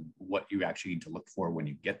cons and what you actually need to look for when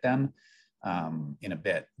you get them in a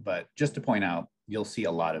bit. But just to point out, you'll see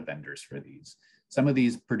a lot of vendors for these. Some of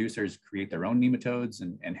these producers create their own nematodes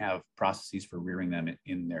and have processes for rearing them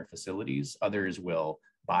in their facilities. Others will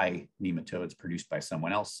buy nematodes produced by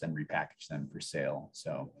someone else and repackage them for sale.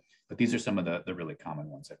 So, but these are some of the really common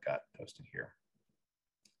ones that got posted here.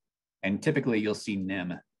 And typically you'll see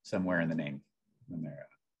NEM somewhere in the name when they're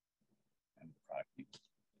product name.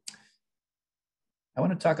 I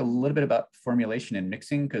want to talk a little bit about formulation and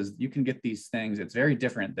mixing, because you can get these things. It's very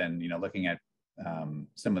different than looking at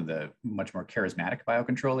some of the much more charismatic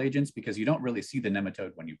biocontrol agents, because you don't really see the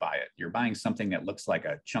nematode when you buy it. You're buying something that looks like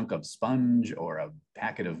a chunk of sponge or a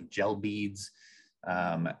packet of gel beads,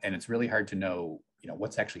 and it's really hard to know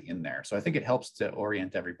what's actually in there. So I think it helps to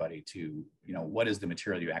orient everybody to what is the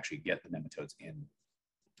material you actually get the nematodes in.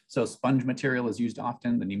 So sponge material is used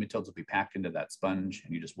often. The nematodes will be packed into that sponge,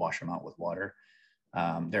 and you just wash them out with water.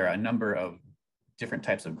 There are a number of different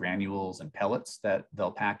types of granules and pellets that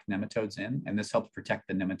they'll pack nematodes in, and this helps protect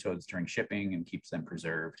the nematodes during shipping and keeps them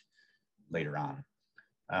preserved later on.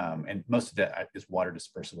 And most of that is water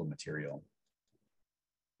dispersible material.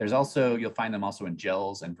 There's also, you'll find them also in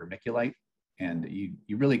gels and vermiculite, and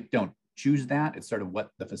you really don't choose that. It's sort of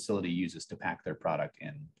what the facility uses to pack their product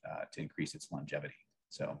in to increase its longevity.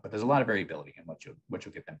 So, but there's a lot of variability in what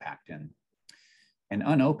you'll get them packed in. And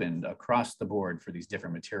unopened across the board for these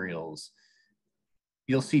different materials,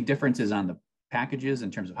 you'll see differences on the packages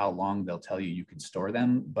in terms of how long they'll tell you can store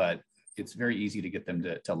them, but it's very easy to get them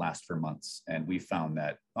to last for months. And we found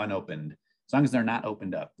that unopened, as long as they're not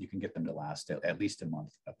opened up, you can get them to last at least a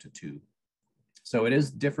month, up to 2. So it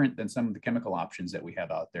is different than some of the chemical options that we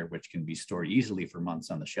have out there, which can be stored easily for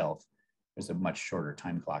months on the shelf. There's a much shorter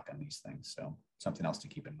time clock on these things. So something else to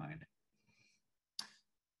keep in mind.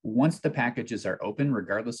 Once the packages are open,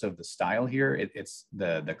 regardless of the style here, it's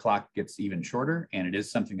the clock gets even shorter, and it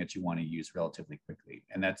is something that you want to use relatively quickly.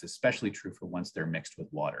 And that's especially true for once they're mixed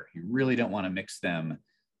with water. You really don't want to mix them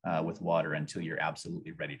with water until you're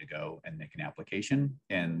absolutely ready to go and make an application.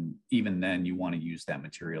 And even then, you want to use that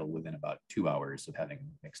material within about 2 hours of having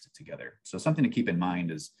mixed it together. So something to keep in mind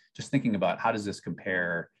is just thinking about, how does this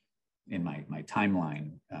compare in my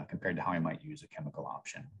timeline compared to how I might use a chemical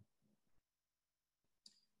option.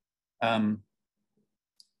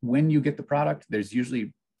 When you get the product, there's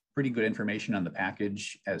usually pretty good information on the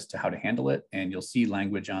package as to how to handle it. And you'll see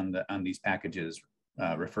language on these packages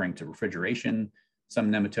referring to refrigeration.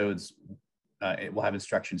 Some nematodes, it will have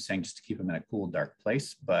instructions saying just to keep them in a cool, dark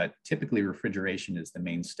place, but typically refrigeration is the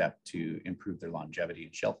main step to improve their longevity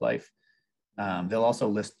and shelf life. They'll also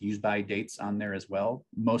list use by dates on there as well,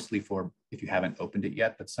 mostly for if you haven't opened it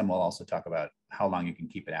yet, but some will also talk about how long you can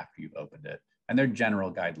keep it after you've opened it. And they're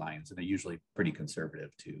general guidelines, and they're usually pretty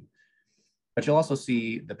conservative too. But you'll also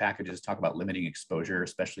see the packages talk about limiting exposure,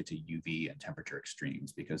 especially to UV and temperature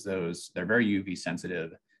extremes, because they're very UV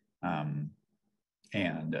sensitive.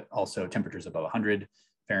 And also temperatures above 100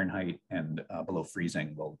 Fahrenheit and below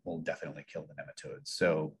freezing will definitely kill the nematodes.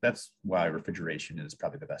 So that's why refrigeration is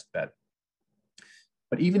probably the best bet.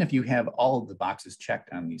 But even if you have all of the boxes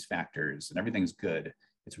checked on these factors and everything's good,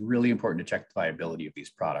 it's really important to check the viability of these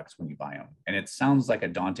products when you buy them. And it sounds like a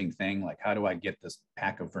daunting thing, like how do I get this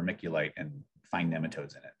pack of vermiculite and find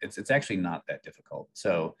nematodes in it? It's actually not that difficult.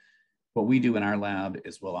 So what we do in our lab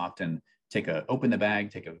is we'll often open the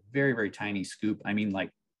bag, take a very, very tiny scoop. I mean,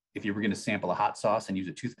 like if you were going to sample a hot sauce and use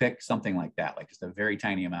a toothpick, something like that, like just a very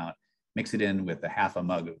tiny amount, mix it in with a half a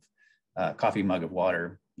mug of coffee mug of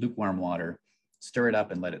water, lukewarm water, stir it up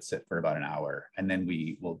and let it sit for about an hour. And then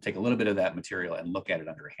we will take a little bit of that material and look at it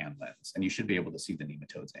under a hand lens. And you should be able to see the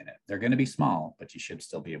nematodes in it. They're going to be small, but you should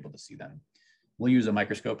still be able to see them. We'll use a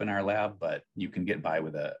microscope in our lab, but you can get by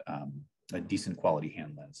with a decent quality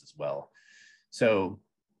hand lens as well. So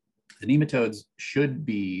the nematodes should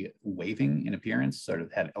be waving in appearance, sort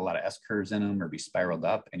of have a lot of S curves in them or be spiraled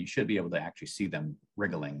up, and you should be able to actually see them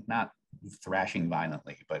wriggling, not thrashing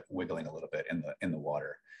violently, but wiggling a little bit in the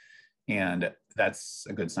water. And that's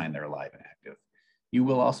a good sign they're alive and active. You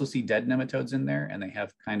will also see dead nematodes in there, and they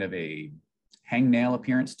have kind of a hangnail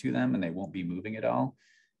appearance to them, and they won't be moving at all.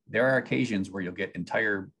 There are occasions where you'll get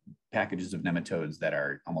entire packages of nematodes that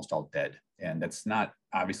are almost all dead. And that's not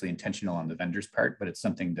obviously intentional on the vendor's part, but it's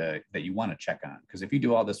something that you want to check on. Because if you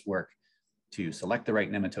do all this work to select the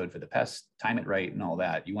right nematode for the pest, time it right and all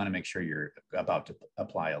that, you want to make sure you're about to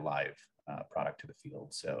apply a live product to the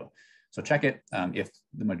field. So check it. If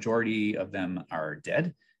the majority of them are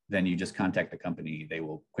dead, then you just contact the company. They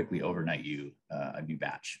will quickly overnight you a new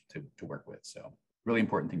batch to work with. So really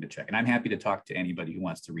important thing to check. And I'm happy to talk to anybody who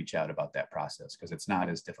wants to reach out about that process, because it's not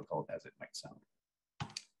as difficult as it might sound.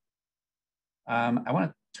 I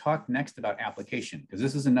want to talk next about application, because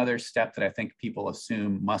this is another step that I think people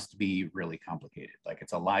assume must be really complicated. Like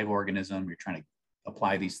it's a live organism, you're trying to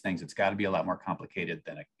apply these things, it's got to be a lot more complicated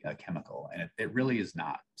than a chemical, and it really is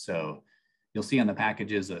not. So you'll see on the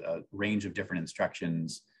packages a range of different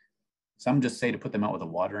instructions. Some just say to put them out with a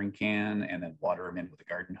watering can and then water them in with a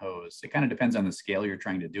garden hose. It kind of depends on the scale you're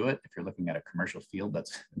trying to do it. If you're looking at a commercial field,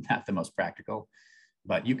 that's not the most practical,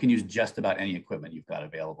 but you can use just about any equipment you've got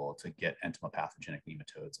available to get entomopathogenic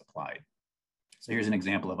nematodes applied. So here's an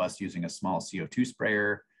example of us using a small CO2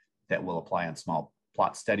 sprayer that will apply on small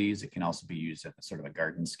plot studies. It can also be used at sort of a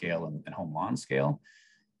garden scale and home lawn scale.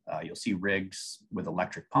 You'll see rigs with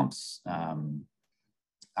electric pumps on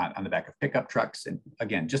the back of pickup trucks. And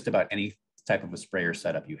again, just about any type of a sprayer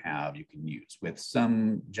setup you have, you can use with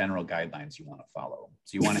some general guidelines you want to follow.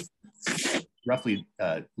 So you want to roughly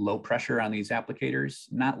low pressure on these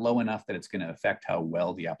applicators, not low enough that it's going to affect how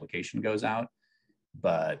well the application goes out,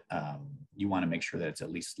 but you want to make sure that it's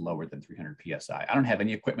at least lower than 300 PSI. I don't have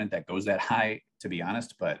any equipment that goes that high, to be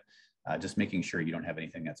honest, but just making sure you don't have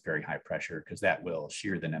anything that's very high pressure, because that will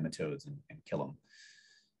shear the nematodes and kill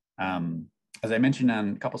them. As I mentioned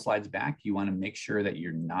on a couple slides back, you want to make sure that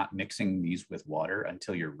you're not mixing these with water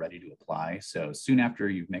until you're ready to apply. So soon after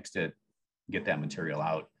you've mixed it, get that material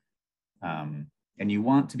out. And you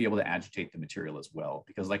want to be able to agitate the material as well,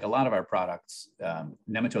 because like a lot of our products,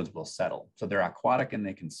 nematodes will settle. So they're aquatic and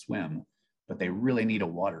they can swim, but they really need a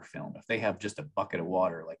water film. If they have just a bucket of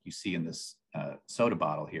water, like you see in this soda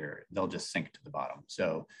bottle here, they'll just sink to the bottom.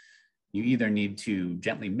 So you either need to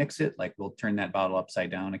gently mix it, like we'll turn that bottle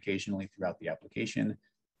upside down occasionally throughout the application,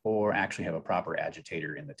 or actually have a proper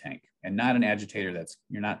agitator in the tank. And not an agitator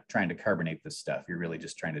you're not trying to carbonate this stuff, you're really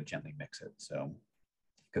just trying to gently mix it. So,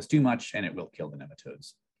 because too much and it will kill the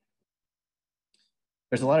nematodes.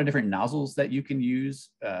 There's a lot of different nozzles that you can use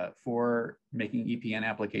for making EPN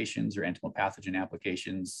applications or entomopathogen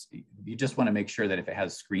applications. You just want to make sure that if it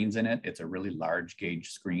has screens in it, it's a really large gauge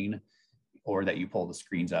screen, or that you pull the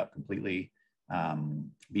screens out completely.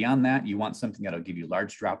 Beyond that, you want something that'll give you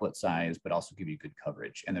large droplet size, but also give you good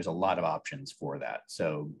coverage. And there's a lot of options for that.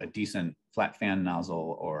 So a decent flat fan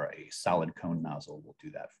nozzle or a solid cone nozzle will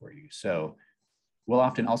do that for you. So we'll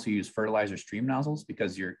often also use fertilizer stream nozzles,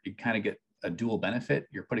 because you kind of get a dual benefit.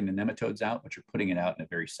 You're putting the nematodes out, but you're putting it out in a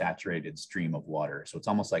very saturated stream of water. So it's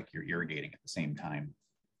almost like you're irrigating at the same time.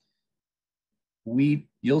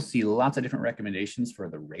 You'll see lots of different recommendations for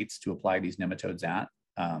the rates to apply these nematodes at.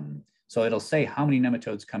 So it'll say how many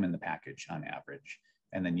nematodes come in the package on average,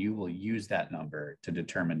 and then you will use that number to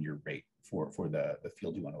determine your rate for the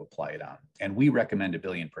field you want to apply it on. And we recommend 1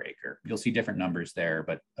 billion per acre. You'll see different numbers there,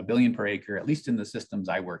 but 1 billion per acre, at least in the systems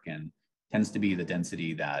I work in, tends to be the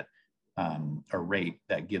density that, a rate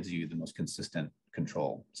that gives you the most consistent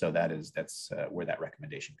control. So that's where that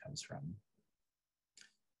recommendation comes from.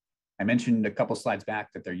 I mentioned a couple slides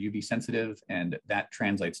back that they're UV sensitive, and that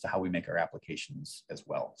translates to how we make our applications as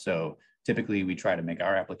well. So typically we try to make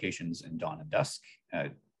our applications in dawn and dusk.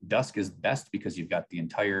 Dusk is best because you've got the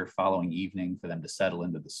entire following evening for them to settle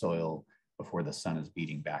into the soil before the sun is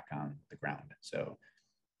beating back on the ground. So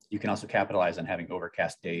you can also capitalize on having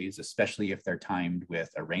overcast days, especially if they're timed with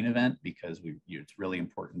a rain event, because it's really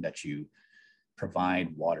important that you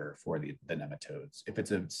provide water for the nematodes. If it's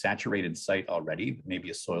a saturated site already, maybe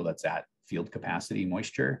a soil that's at field capacity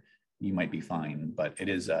moisture, you might be fine, but it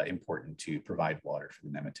is important to provide water for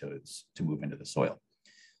the nematodes to move into the soil.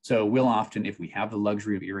 So we'll often, if we have the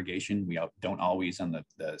luxury of irrigation, we don't always on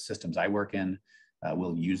the systems I work in,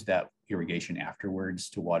 we'll use that irrigation afterwards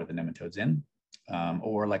to water the nematodes in.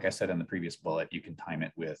 Or like I said in the previous bullet, you can time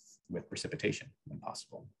it with precipitation when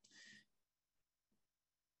possible.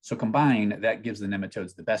 So combined, that gives the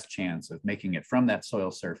nematodes the best chance of making it from that soil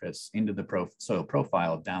surface into the soil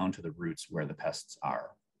profile down to the roots where the pests are.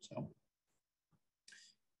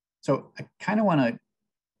 So I kind of want to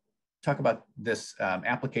talk about this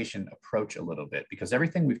application approach a little bit, because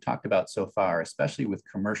everything we've talked about so far, especially with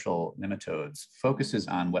commercial nematodes, focuses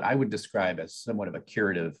on what I would describe as somewhat of a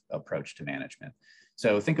curative approach to management.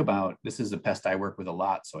 So think about, this is a pest I work with a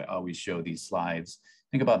lot, so I always show these slides.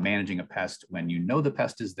 Think about managing a pest when you know the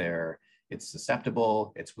pest is there, it's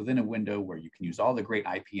susceptible, it's within a window where you can use all the great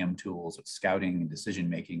IPM tools of scouting and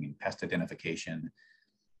decision-making and pest identification,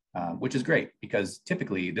 which is great, because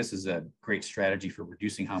typically this is a great strategy for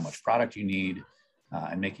reducing how much product you need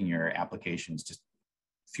and making your applications just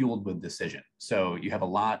fueled with decision. So you have a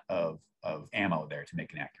lot of ammo there to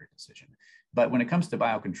make an accurate decision. But when it comes to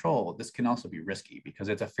biocontrol, this can also be risky, because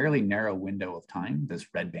it's a fairly narrow window of time, this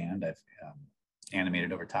red band I've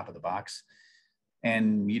animated over top of the box.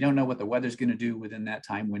 And you don't know what the weather's going to do within that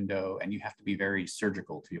time window, and you have to be very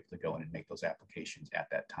surgical to be able to go in and make those applications at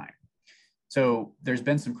that time. So there's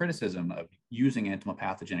been some criticism of using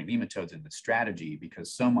entomopathogenic nematodes in this strategy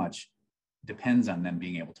because so much depends on them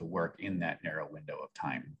being able to work in that narrow window of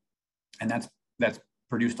time. And that's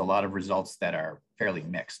produced a lot of results that are fairly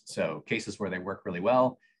mixed. So cases where they work really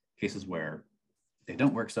well, cases where they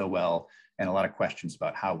don't work so well, and a lot of questions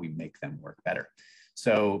about how we make them work better.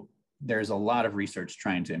 So there's a lot of research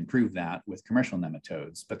trying to improve that with commercial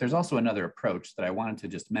nematodes, but there's also another approach that I wanted to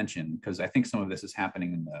just mention because I think some of this is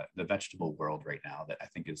happening in the vegetable world right now that I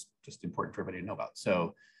think is just important for everybody to know about.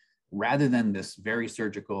 So rather than this very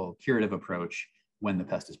surgical curative approach when the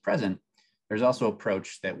pest is present, there's also an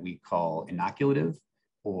approach that we call inoculative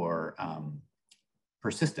or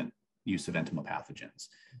persistent use of entomopathogens.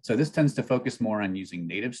 So this tends to focus more on using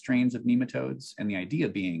native strains of nematodes. And the idea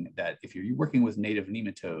being that if you're working with native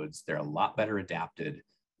nematodes, they're a lot better adapted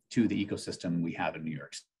to the ecosystem we have in New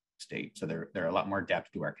York State. So they're a lot more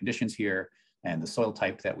adapted to our conditions here and the soil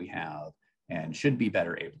type that we have, and should be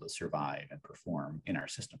better able to survive and perform in our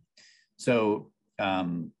system. So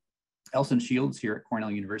Elson Shields here at Cornell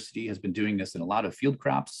University has been doing this in a lot of field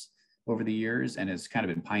crops over the years and has kind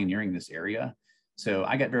of been pioneering this area. So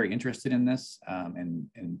I got very interested in this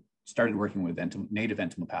and started working with native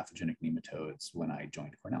entomopathogenic nematodes when I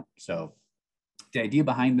joined Cornell. So the idea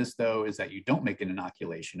behind this, though, is that you don't make an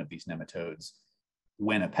inoculation of these nematodes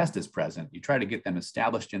when a pest is present. You try to get them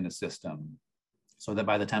established in the system so that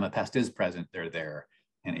by the time a pest is present, they're there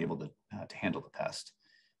and able to handle the pest.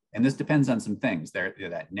 And this depends on some things.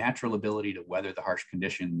 That natural ability to weather the harsh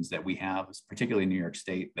conditions that we have, particularly in New York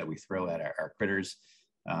State, that we throw at our critters.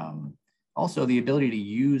 Also, the ability to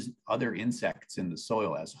use other insects in the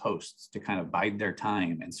soil as hosts to kind of bide their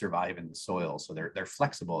time and survive in the soil. So they're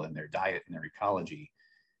flexible in their diet and their ecology.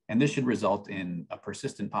 And this should result in a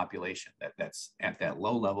persistent population that's at that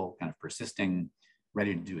low level, kind of persisting,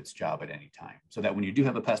 ready to do its job at any time. So that when you do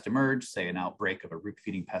have a pest emerge, say an outbreak of a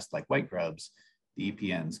root-feeding pest like white grubs, the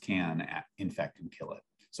EPNs can infect and kill it.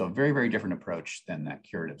 So a very, very different approach than that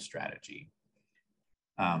curative strategy.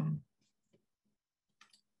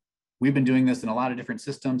 We've been doing this in a lot of different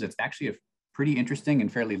systems. It's actually a pretty interesting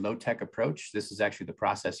and fairly low-tech approach. This is actually the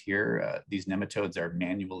process here. These nematodes are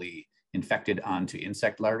manually infected onto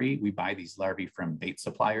insect larvae. We buy these larvae from bait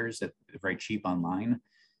suppliers that are very cheap online.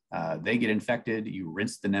 They get infected. You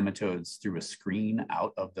rinse the nematodes through a screen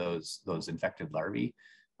out of those infected larvae.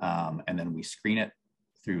 And then we screen it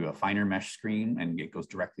through a finer mesh screen and it goes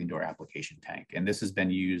directly into our application tank. And this has been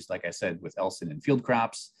used, like I said, with Elson in field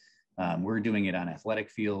crops. We're doing it on athletic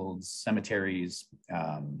fields, cemeteries,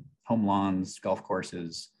 home lawns, golf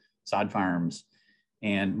courses, sod farms.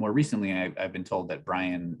 And more recently, I've been told that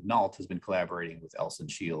Brian Nault has been collaborating with Elson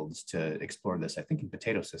Shields to explore this, I think, in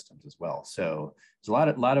potato systems as well. So there's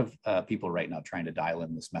a lot of people right now trying to dial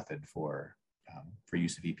in this method for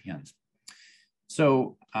use of EPNs.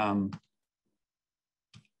 So I'm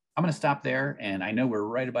going to stop there, and I know we're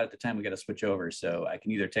right about at the time we got to switch over, so I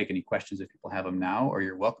can either take any questions if people have them now, or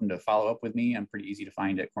you're welcome to follow up with me. I'm pretty easy to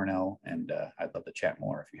find at Cornell, and I'd love to chat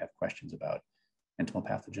more if you have questions about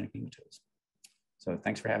entomopathogenic nematodes. So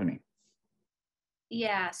thanks for having me.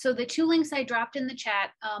 Yeah, so the two links I dropped in the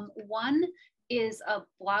chat, one is a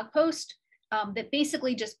blog post that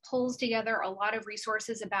basically just pulls together a lot of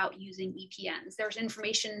resources about using EPNs. There's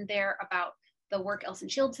information there about the work Elson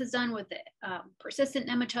Shields has done with the persistent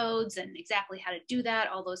nematodes and exactly how to do that,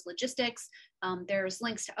 all those logistics. There's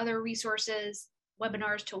links to other resources,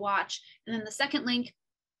 webinars to watch. And then the second link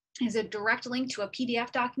is a direct link to a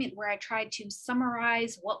PDF document where I tried to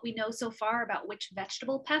summarize what we know so far about which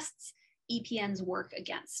vegetable pests EPNs work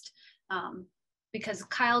against. Because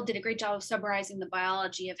Kyle did a great job of summarizing the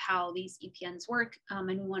biology of how these EPNs work, and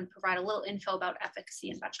we want to provide a little info about efficacy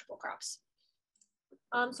in vegetable crops.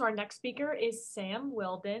 So our next speaker is Sam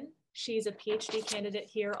Willden. She's a PhD candidate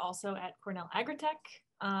here also at Cornell Agritech,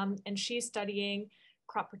 and she's studying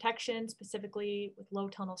crop protection, specifically with low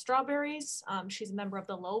tunnel strawberries. She's a member of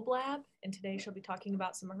the Loeb Lab, and today she'll be talking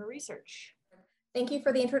about some of her research. Thank you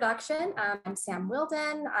for the introduction. I'm Sam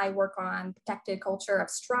Willden. I work on protected culture of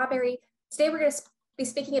strawberry. Today we're going to be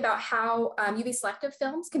speaking about how UV-selective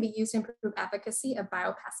films can be used to improve efficacy of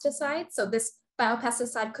biopesticides. So this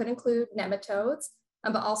biopesticide could include nematodes,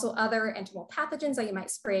 but also other entomopathogens that you might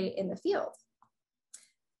spray in the field.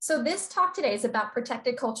 So this talk today is about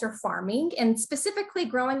protected culture farming and specifically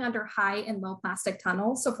growing under high and low plastic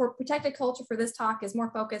tunnels. So for protected culture for this talk is more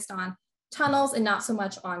focused on tunnels and not so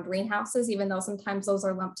much on greenhouses, even though sometimes those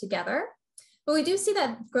are lumped together. But we do see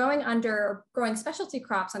that growing specialty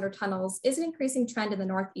crops under tunnels is an increasing trend in the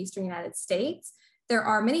northeastern United States. There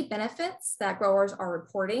are many benefits that growers are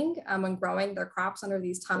reporting when growing their crops under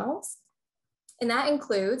these tunnels. And that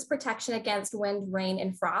includes protection against wind, rain,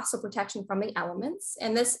 and frost, so protection from the elements.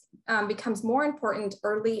 And this becomes more important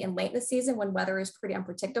early and late in the season when weather is pretty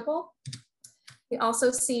unpredictable. We also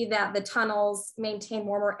see that the tunnels maintain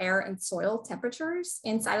warmer air and soil temperatures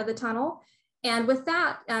inside of the tunnel. And with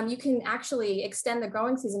that, you can actually extend the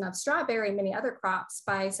growing season of strawberry and many other crops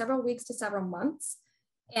by several weeks to several months.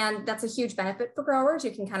 And that's a huge benefit for growers.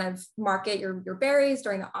 You can kind of market your berries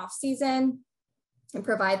during the off season and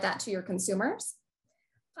provide that to your consumers.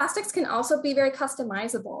 Plastics can also be very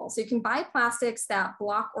customizable. So you can buy plastics that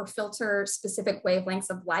block or filter specific wavelengths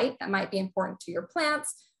of light that might be important to your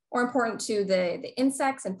plants or important to the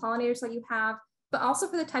insects and pollinators that you have, but also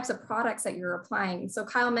for the types of products that you're applying. So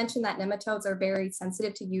Kyle mentioned that nematodes are very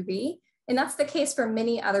sensitive to UV, and that's the case for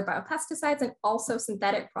many other biopesticides and also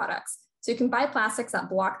synthetic products. So you can buy plastics that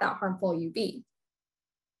block that harmful UV.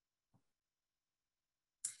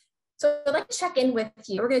 So I'd like to check in with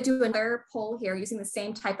you. We're going to do another poll here using the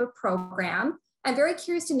same type of program. I'm very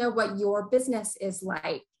curious to know what your business is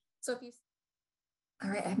like. So if you, all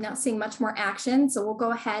right, I'm not seeing much more action, so we'll go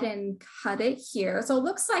ahead and cut it here. So it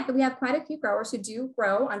looks like we have quite a few growers who do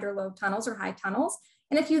grow under low tunnels or high tunnels,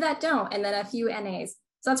 and a few that don't, and then a few NAs.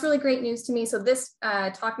 So that's really great news to me. So this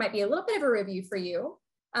talk might be a little bit of a review for you,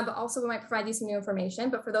 but also we might provide you some new information.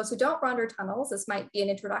 But for those who don't grow under tunnels, this might be an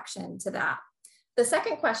introduction to that. The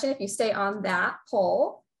second question, if you stay on that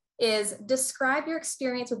poll, is describe your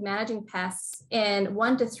experience with managing pests in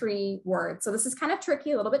 1 to 3 words. So this is kind of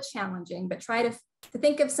tricky, a little bit challenging, but try to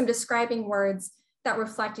think of some describing words that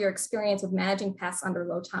reflect your experience with managing pests under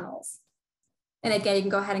low tunnels. And again, you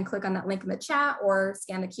can go ahead and click on that link in the chat or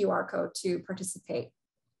scan the QR code to participate.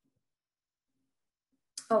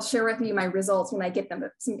 I'll share with you my results when I get them.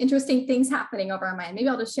 Some interesting things happening over on mine. Maybe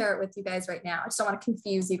I'll just share it with you guys right now. I just don't want to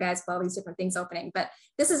confuse you guys with all these different things opening, but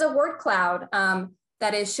this is a word cloud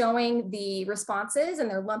that is showing the responses, and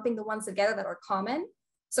they're lumping the ones together that are common.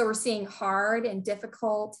 So we're seeing hard and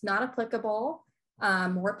difficult, not applicable,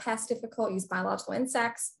 more pest difficult, use biological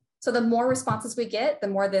insects. So the more responses we get, the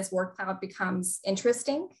more this word cloud becomes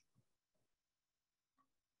interesting.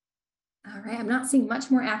 All right, I'm not seeing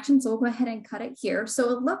much more action, so we'll go ahead and cut it here.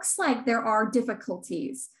 So it looks like there are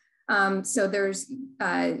difficulties. So there's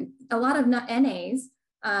a lot of NAs,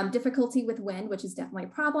 difficulty with wind, which is definitely a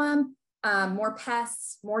problem, more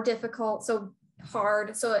pests, more difficult, so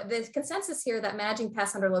hard. So the consensus here that managing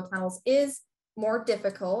pests under low tunnels is more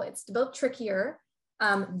difficult. It's a bit trickier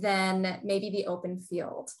than maybe the open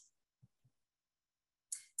field.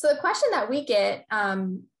 So the question that we get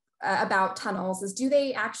about tunnels is, do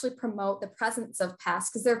they actually promote the presence of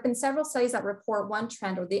pests? Because there have been several studies that report one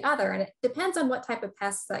trend or the other, and it depends on what type of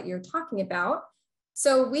pests that you're talking about.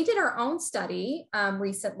 So we did our own study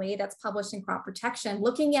recently that's published in Crop Protection,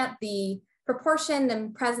 looking at the proportion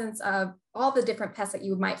and presence of all the different pests that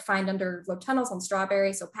you might find under low tunnels on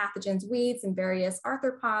strawberries, so pathogens, weeds, and various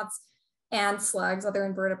arthropods and slugs, other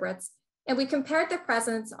invertebrates. And we compared the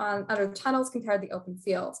presence on under tunnels compared to the open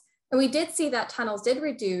fields. And we did see that tunnels did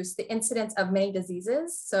reduce the incidence of many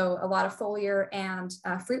diseases, so a lot of foliar and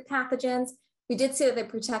fruit pathogens. We did see that they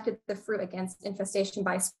protected the fruit against infestation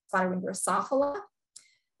by spotted-winged Drosophila.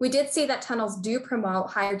 We did see that tunnels do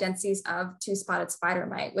promote higher densities of two-spotted spider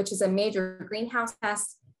mite, which is a major greenhouse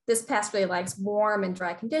pest. This pest really likes warm and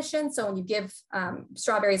dry conditions. So when you give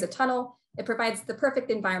strawberries a tunnel, it provides the perfect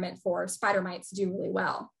environment for spider mites to do really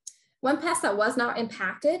well. One pest that was not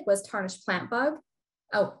impacted was tarnished plant bug.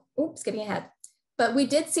 Oh, oops, skipping ahead. But we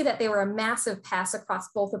did see that they were a massive pest across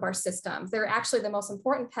both of our systems. They're actually the most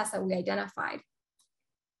important pests that we identified.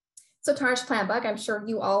 So tarnished plant bug, I'm sure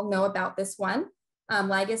you all know about this one.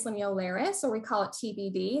 Lagus lineolaris, or we call it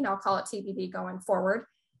TBD, and I'll call it TBD going forward.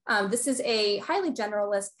 This is a highly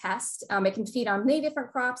generalist pest. It can feed on many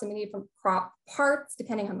different crops and many different crop parts,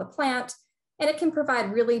 depending on the plant, and it can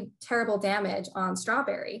provide really terrible damage on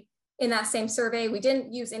strawberry. In that same survey, we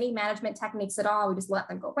didn't use any management techniques at all. We just let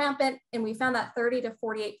them go rampant. And we found that 30 to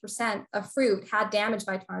 48% of fruit had damage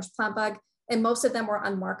by tarnished plant bug, and most of them were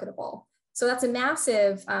unmarketable. So that's a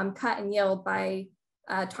massive cut in yield by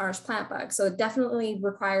tarnished plant bug. So it definitely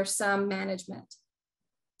requires some management.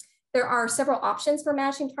 There are several options for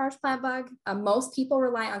managing tarnished plant bug. Most people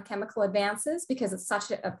rely on chemical advances because it's such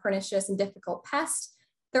a pernicious and difficult pest.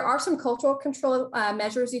 There are some cultural control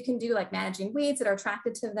measures you can do, like managing weeds that are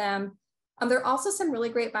attracted to them. There are also some really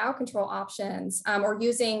great biocontrol options or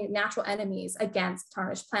using natural enemies against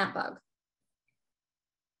tarnished plant bug.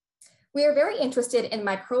 We are very interested in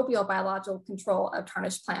microbial biological control of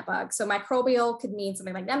tarnished plant bug. So microbial could mean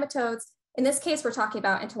something like nematodes. In this case, we're talking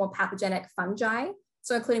about entomopathogenic fungi,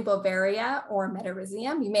 so including Bovaria or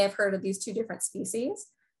Metarhizium. You may have heard of these two different species.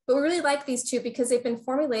 But we really like these two because they've been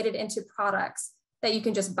formulated into products that you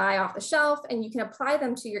can just buy off the shelf, and you can apply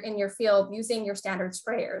them to in your field using your standard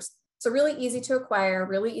sprayers. So really easy to acquire,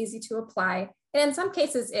 really easy to apply. And in some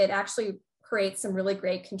cases, it actually creates some really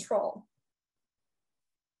great control.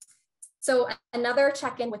 So another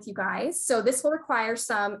check-in with you guys. So this will require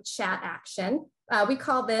some chat action. We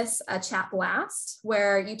call this a chat blast,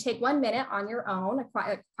 where you take 1 minute on your own, a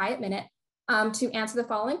quiet minute, to answer the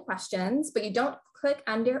following questions, but you don't click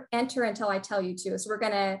enter until I tell you to. So we're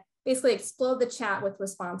gonna basically explode the chat with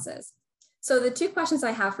responses. So the 2 questions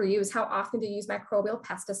I have for you is, how often do you use microbial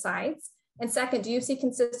pesticides? And second, do you see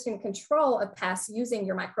consistent control of pests using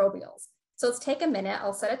your microbials? So let's take a minute,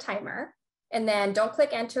 I'll set a timer, and then don't click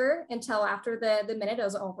enter until after the minute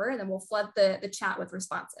is over, and then we'll flood the chat with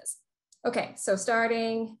responses. Okay, so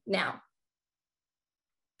starting now.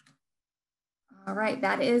 All right,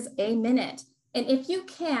 that is a minute. And if you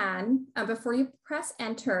can, before you press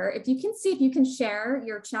enter, if you can see if you can share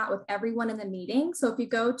your chat with everyone in the meeting. So if you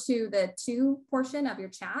go to the to portion of your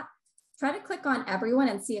chat, try to click on everyone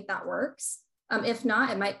and see if that works. If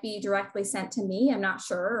not, it might be directly sent to me, I'm not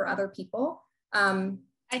sure, or other people.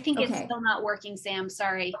 I think it's still not working, Sam,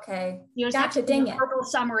 sorry. Okay, You just have to do a verbal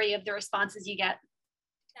summary of the responses you get.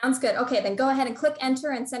 Sounds good. Okay, then go ahead and click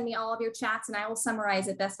enter and send me all of your chats, and I will summarize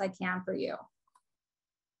it best I can for you.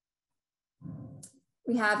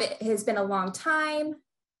 We have, it has been a long time,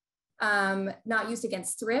 not used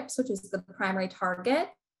against thrips, which is the primary target,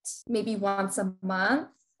 maybe once a month,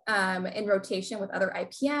 in rotation with other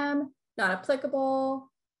IPM, not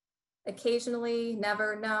applicable, occasionally,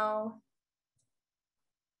 never, no.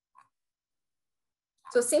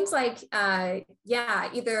 So it seems like, yeah,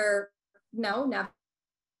 either no, never,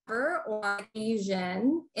 or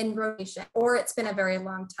occasion in rotation, or it's been a very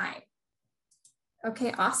long time.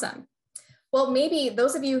 Okay, awesome. Well, maybe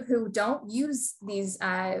those of you who don't use these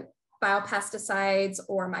biopesticides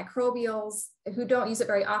or microbials, who don't use it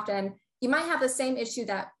very often, you might have the same issue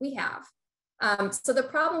that we have. So the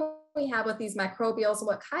problem we have with these microbials, and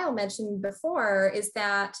what Kyle mentioned before, is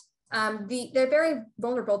that they're very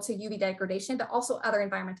vulnerable to UV degradation, but also other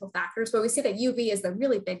environmental factors. But we see that UV is the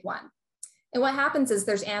really big one. And what happens is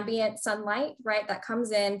there's ambient sunlight, right, that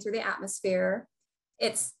comes in through the atmosphere.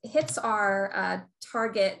 It hits our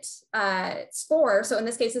target spore. So in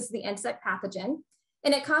this case, this is the insect pathogen,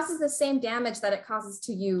 and it causes the same damage that it causes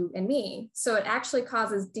to you and me. So it actually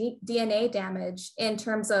causes DNA damage in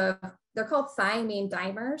terms of, they're called thiamine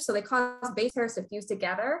dimers. So they cause base pairs to fuse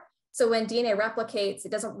together. So when DNA replicates,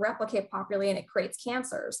 it doesn't replicate properly, and it creates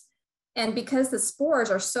cancers. And because the spores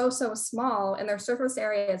are so small and their surface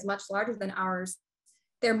area is much larger than ours,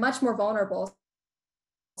 they're much more vulnerable.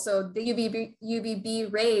 So the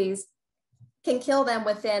UVB rays can kill them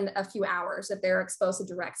within a few hours if they're exposed to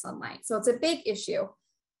direct sunlight. So it's a big issue.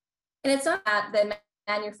 And it's not that the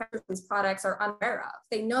manufacturers of these products are unaware of.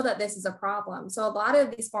 They know that this is a problem. So a lot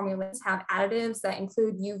of these formulas have additives that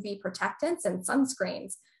include UV protectants and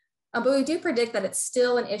sunscreens. But we do predict that it's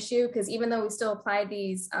still an issue, because even though we still apply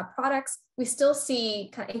these products, we still see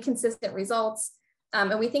kind of inconsistent results.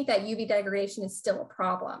 And we think that UV degradation is still a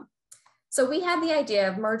problem. So we had the idea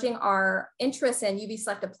of merging our interest in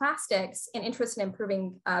UV-selective plastics and interest in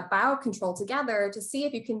improving biocontrol together to see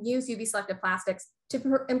if you can use UV-selective plastics to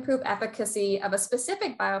improve efficacy of a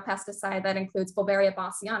specific biopesticide that includes Bulgaria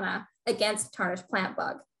bassiana against tarnished plant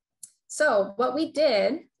bug. So what we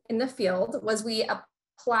did in the field was we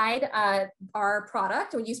applied our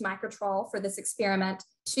product, we used Microtrol for this experiment,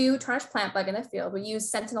 to tarnished plant bug in the field. We used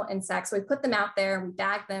sentinel insects. So we put them out there and we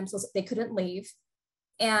bagged them so they couldn't leave.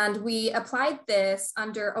 And we applied this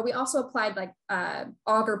under, we also applied like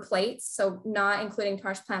auger plates, so not including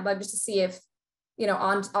tarnished plant bug, just to see if, you know,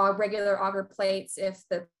 on regular auger plates, if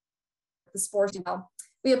the spores do well.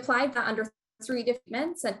 We applied that under 3 different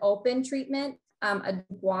treatments: an open treatment, a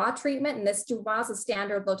Dubois treatment, and this Dubois is a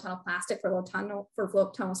standard low tunnel plastic for low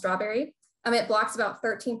tunnel strawberry. It blocks about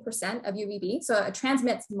 13% of UVB, so it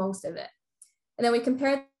transmits most of it. And then we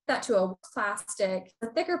compared that to a plastic, a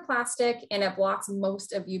thicker plastic, and it blocks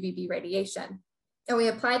most of UVB radiation. And we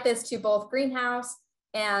applied this to both greenhouse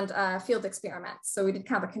and field experiments. So we did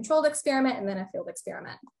kind of a controlled experiment and then a field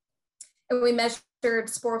experiment. And we measured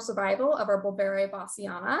spore survival of our Bulgaria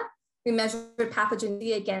bassiana. We measured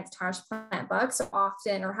pathogenicity against tarnished plant bugs. So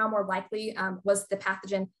often, or how more likely was the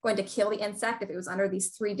pathogen going to kill the insect if it was under these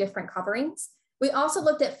 3 different coverings. We also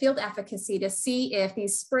looked at field efficacy to see if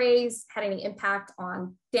these sprays had any impact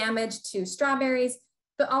on damage to strawberries,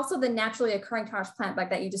 but also the naturally occurring tarnished plant bug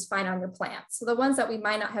that you just find on your plants. So the ones that we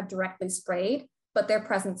might not have directly sprayed, but their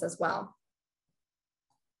presence as well.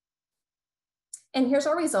 And here's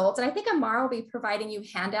our results. And I think Amara will be providing you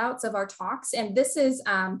handouts of our talks. And this is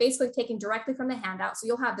basically taken directly from the handout. So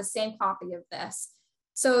you'll have the same copy of this.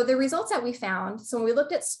 So the results that we found, so when we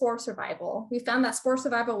looked at spore survival, we found that spore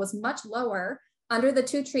survival was much lower under the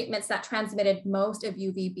 2 treatments that transmitted most of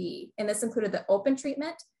UVB. And this included the open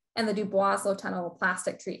treatment and the Dubois low tunnel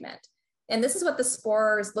plastic treatment. And this is what the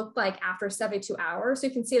spores looked like after 72 hours. So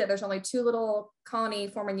you can see that there's only 2 little colony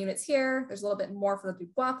forming units here. There's a little bit more for the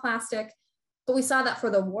Dubois plastic. But we saw that for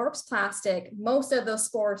the warps plastic, most of those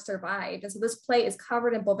spores survived. And so this plate is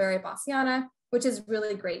covered in Bulgaria bassiana, which is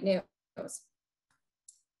really great news.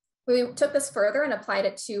 We took this further and applied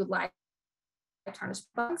it to live tarnished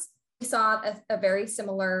bugs. We saw a very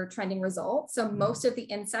similar trending result. So most of the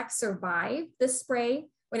insects survived this spray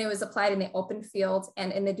when it was applied in the open fields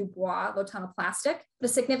and in the Dubois low tunnel plastic,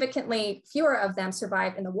 but significantly fewer of them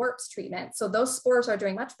survived in the warps treatment. So those spores are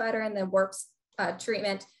doing much better in the warps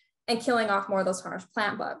treatment and killing off more of those tarnished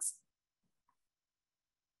plant bugs.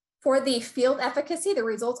 For the field efficacy, the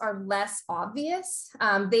results are less obvious.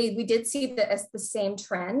 We did see the same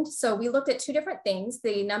trend. So we looked at 2 different things,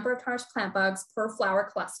 the number of tarnished plant bugs per flower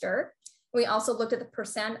cluster. We also looked at the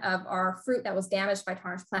percent of our fruit that was damaged by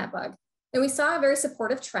tarnished plant bug. And we saw a very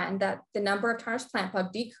supportive trend that the number of tarnished plant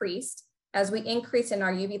bug decreased as we increased in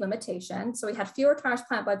our UV limitation. So we had fewer tarnished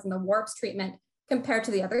plant bugs in the warps treatment compared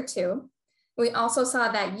to the other 2. We also saw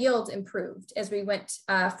that yield improved as we went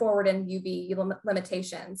forward in UV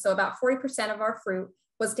limitation. So about 40% of our fruit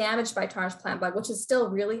was damaged by tarnished plant bug, which is still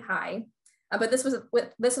really high. But this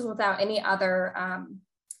was without any other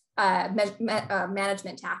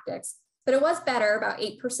management tactics. But it was better, about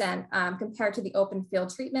 8% compared to the open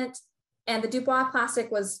field treatment. And the Dubois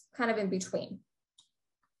plastic was kind of in between.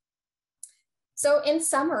 So in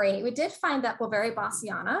summary, we did find that Bulgaria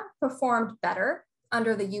bassiana performed better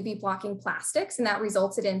under the UV blocking plastics, and that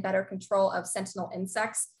resulted in better control of sentinel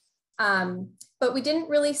insects. But we didn't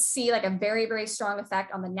really see like a very, very strong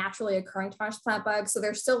effect on the naturally occurring tarnished plant bugs. So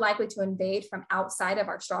they're still likely to invade from outside of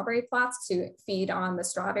our strawberry plots to feed on the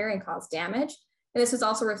strawberry and cause damage. And this was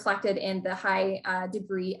also reflected in the high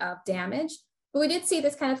degree of damage. But we did see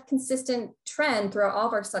this kind of consistent trend throughout all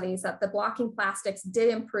of our studies that the blocking plastics did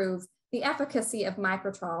improve the efficacy of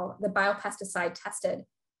Microtrol, the biopesticide tested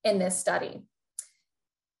in this study.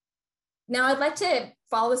 Now, I'd like to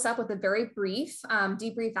follow this up with a very brief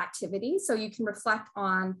debrief activity so you can reflect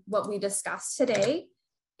on what we discussed today.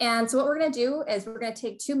 And so what we're going to do is we're going to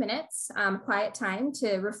take 2 minutes quiet time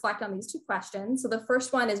to reflect on these 2 questions. So the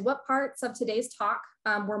first one is, what parts of today's talk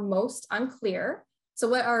were most unclear? So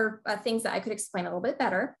what are things that I could explain a little bit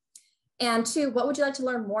better? And 2, what would you like to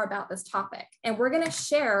learn more about this topic? And we're going to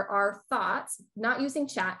share our thoughts, not using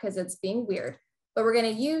chat because it's being weird, but we're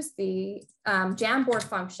going to use the Jamboard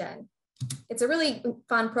function. It's a really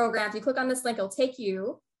fun program. If you click on this link, it'll take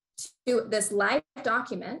you to this live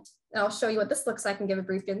document. And I'll show you what this looks like and give a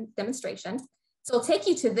brief demonstration. So it'll take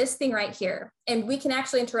you to this thing right here, and we can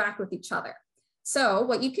actually interact with each other. So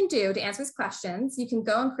what you can do to answer these questions, you can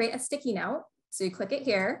go and create a sticky note. So you click it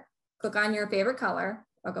here, click on your favorite color.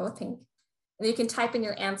 I'll go with pink. And you can type in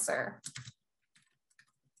your answer.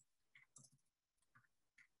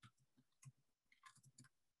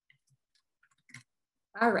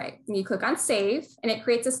 All right, and you click on save and it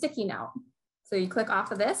creates a sticky note. So you click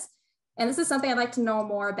off of this, and this is something I'd like to know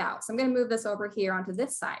more about. So I'm going to move this over here onto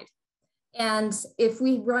this side. And if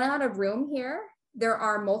we run out of room here, there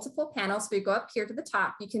are multiple panels. So we go up here to the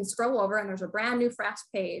top, you can scroll over and there's a brand new fresh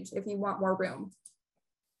page if you want more room.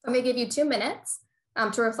 I'm going to give you 2 minutes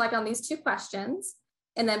to reflect on these 2 questions.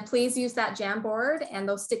 And then please use that Jamboard and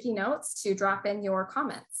those sticky notes to drop in your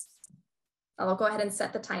comments. I'll go ahead and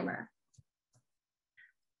set the timer.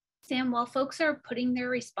 Sam, while folks are putting their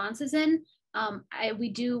responses in, we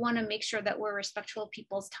do want to make sure that we're respectful of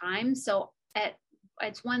people's time. So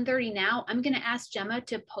it's 1:30 now. I'm going to ask Gemma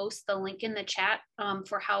to post the link in the chat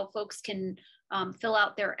for how folks can fill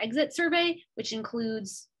out their exit survey, which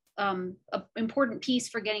includes an important piece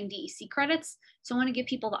for getting DEC credits. So I want to give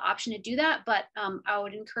people the option to do that, but I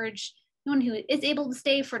would encourage anyone who is able to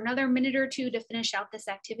stay for another minute or 2 to finish out this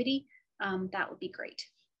activity. That would be great.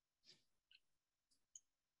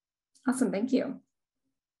 Awesome, thank you.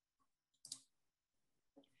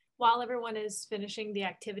 While everyone is finishing the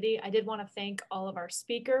activity, I did want to thank all of our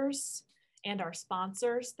speakers and our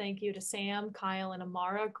sponsors. Thank you to Sam, Kyle, and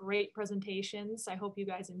Amara. Great presentations. I hope you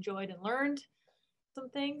guys enjoyed and learned some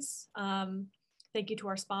things. Thank you to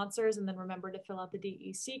our sponsors, and then remember to fill out the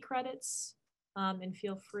DEC credits and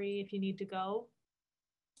feel free if you need to go.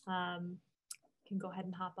 You can go ahead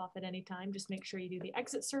and hop off at any time. Just make sure you do the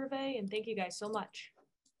exit survey, and thank you guys so much.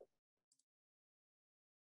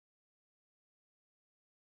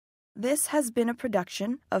 This has been a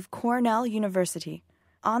production of Cornell University,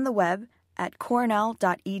 on the web at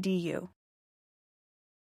cornell.edu.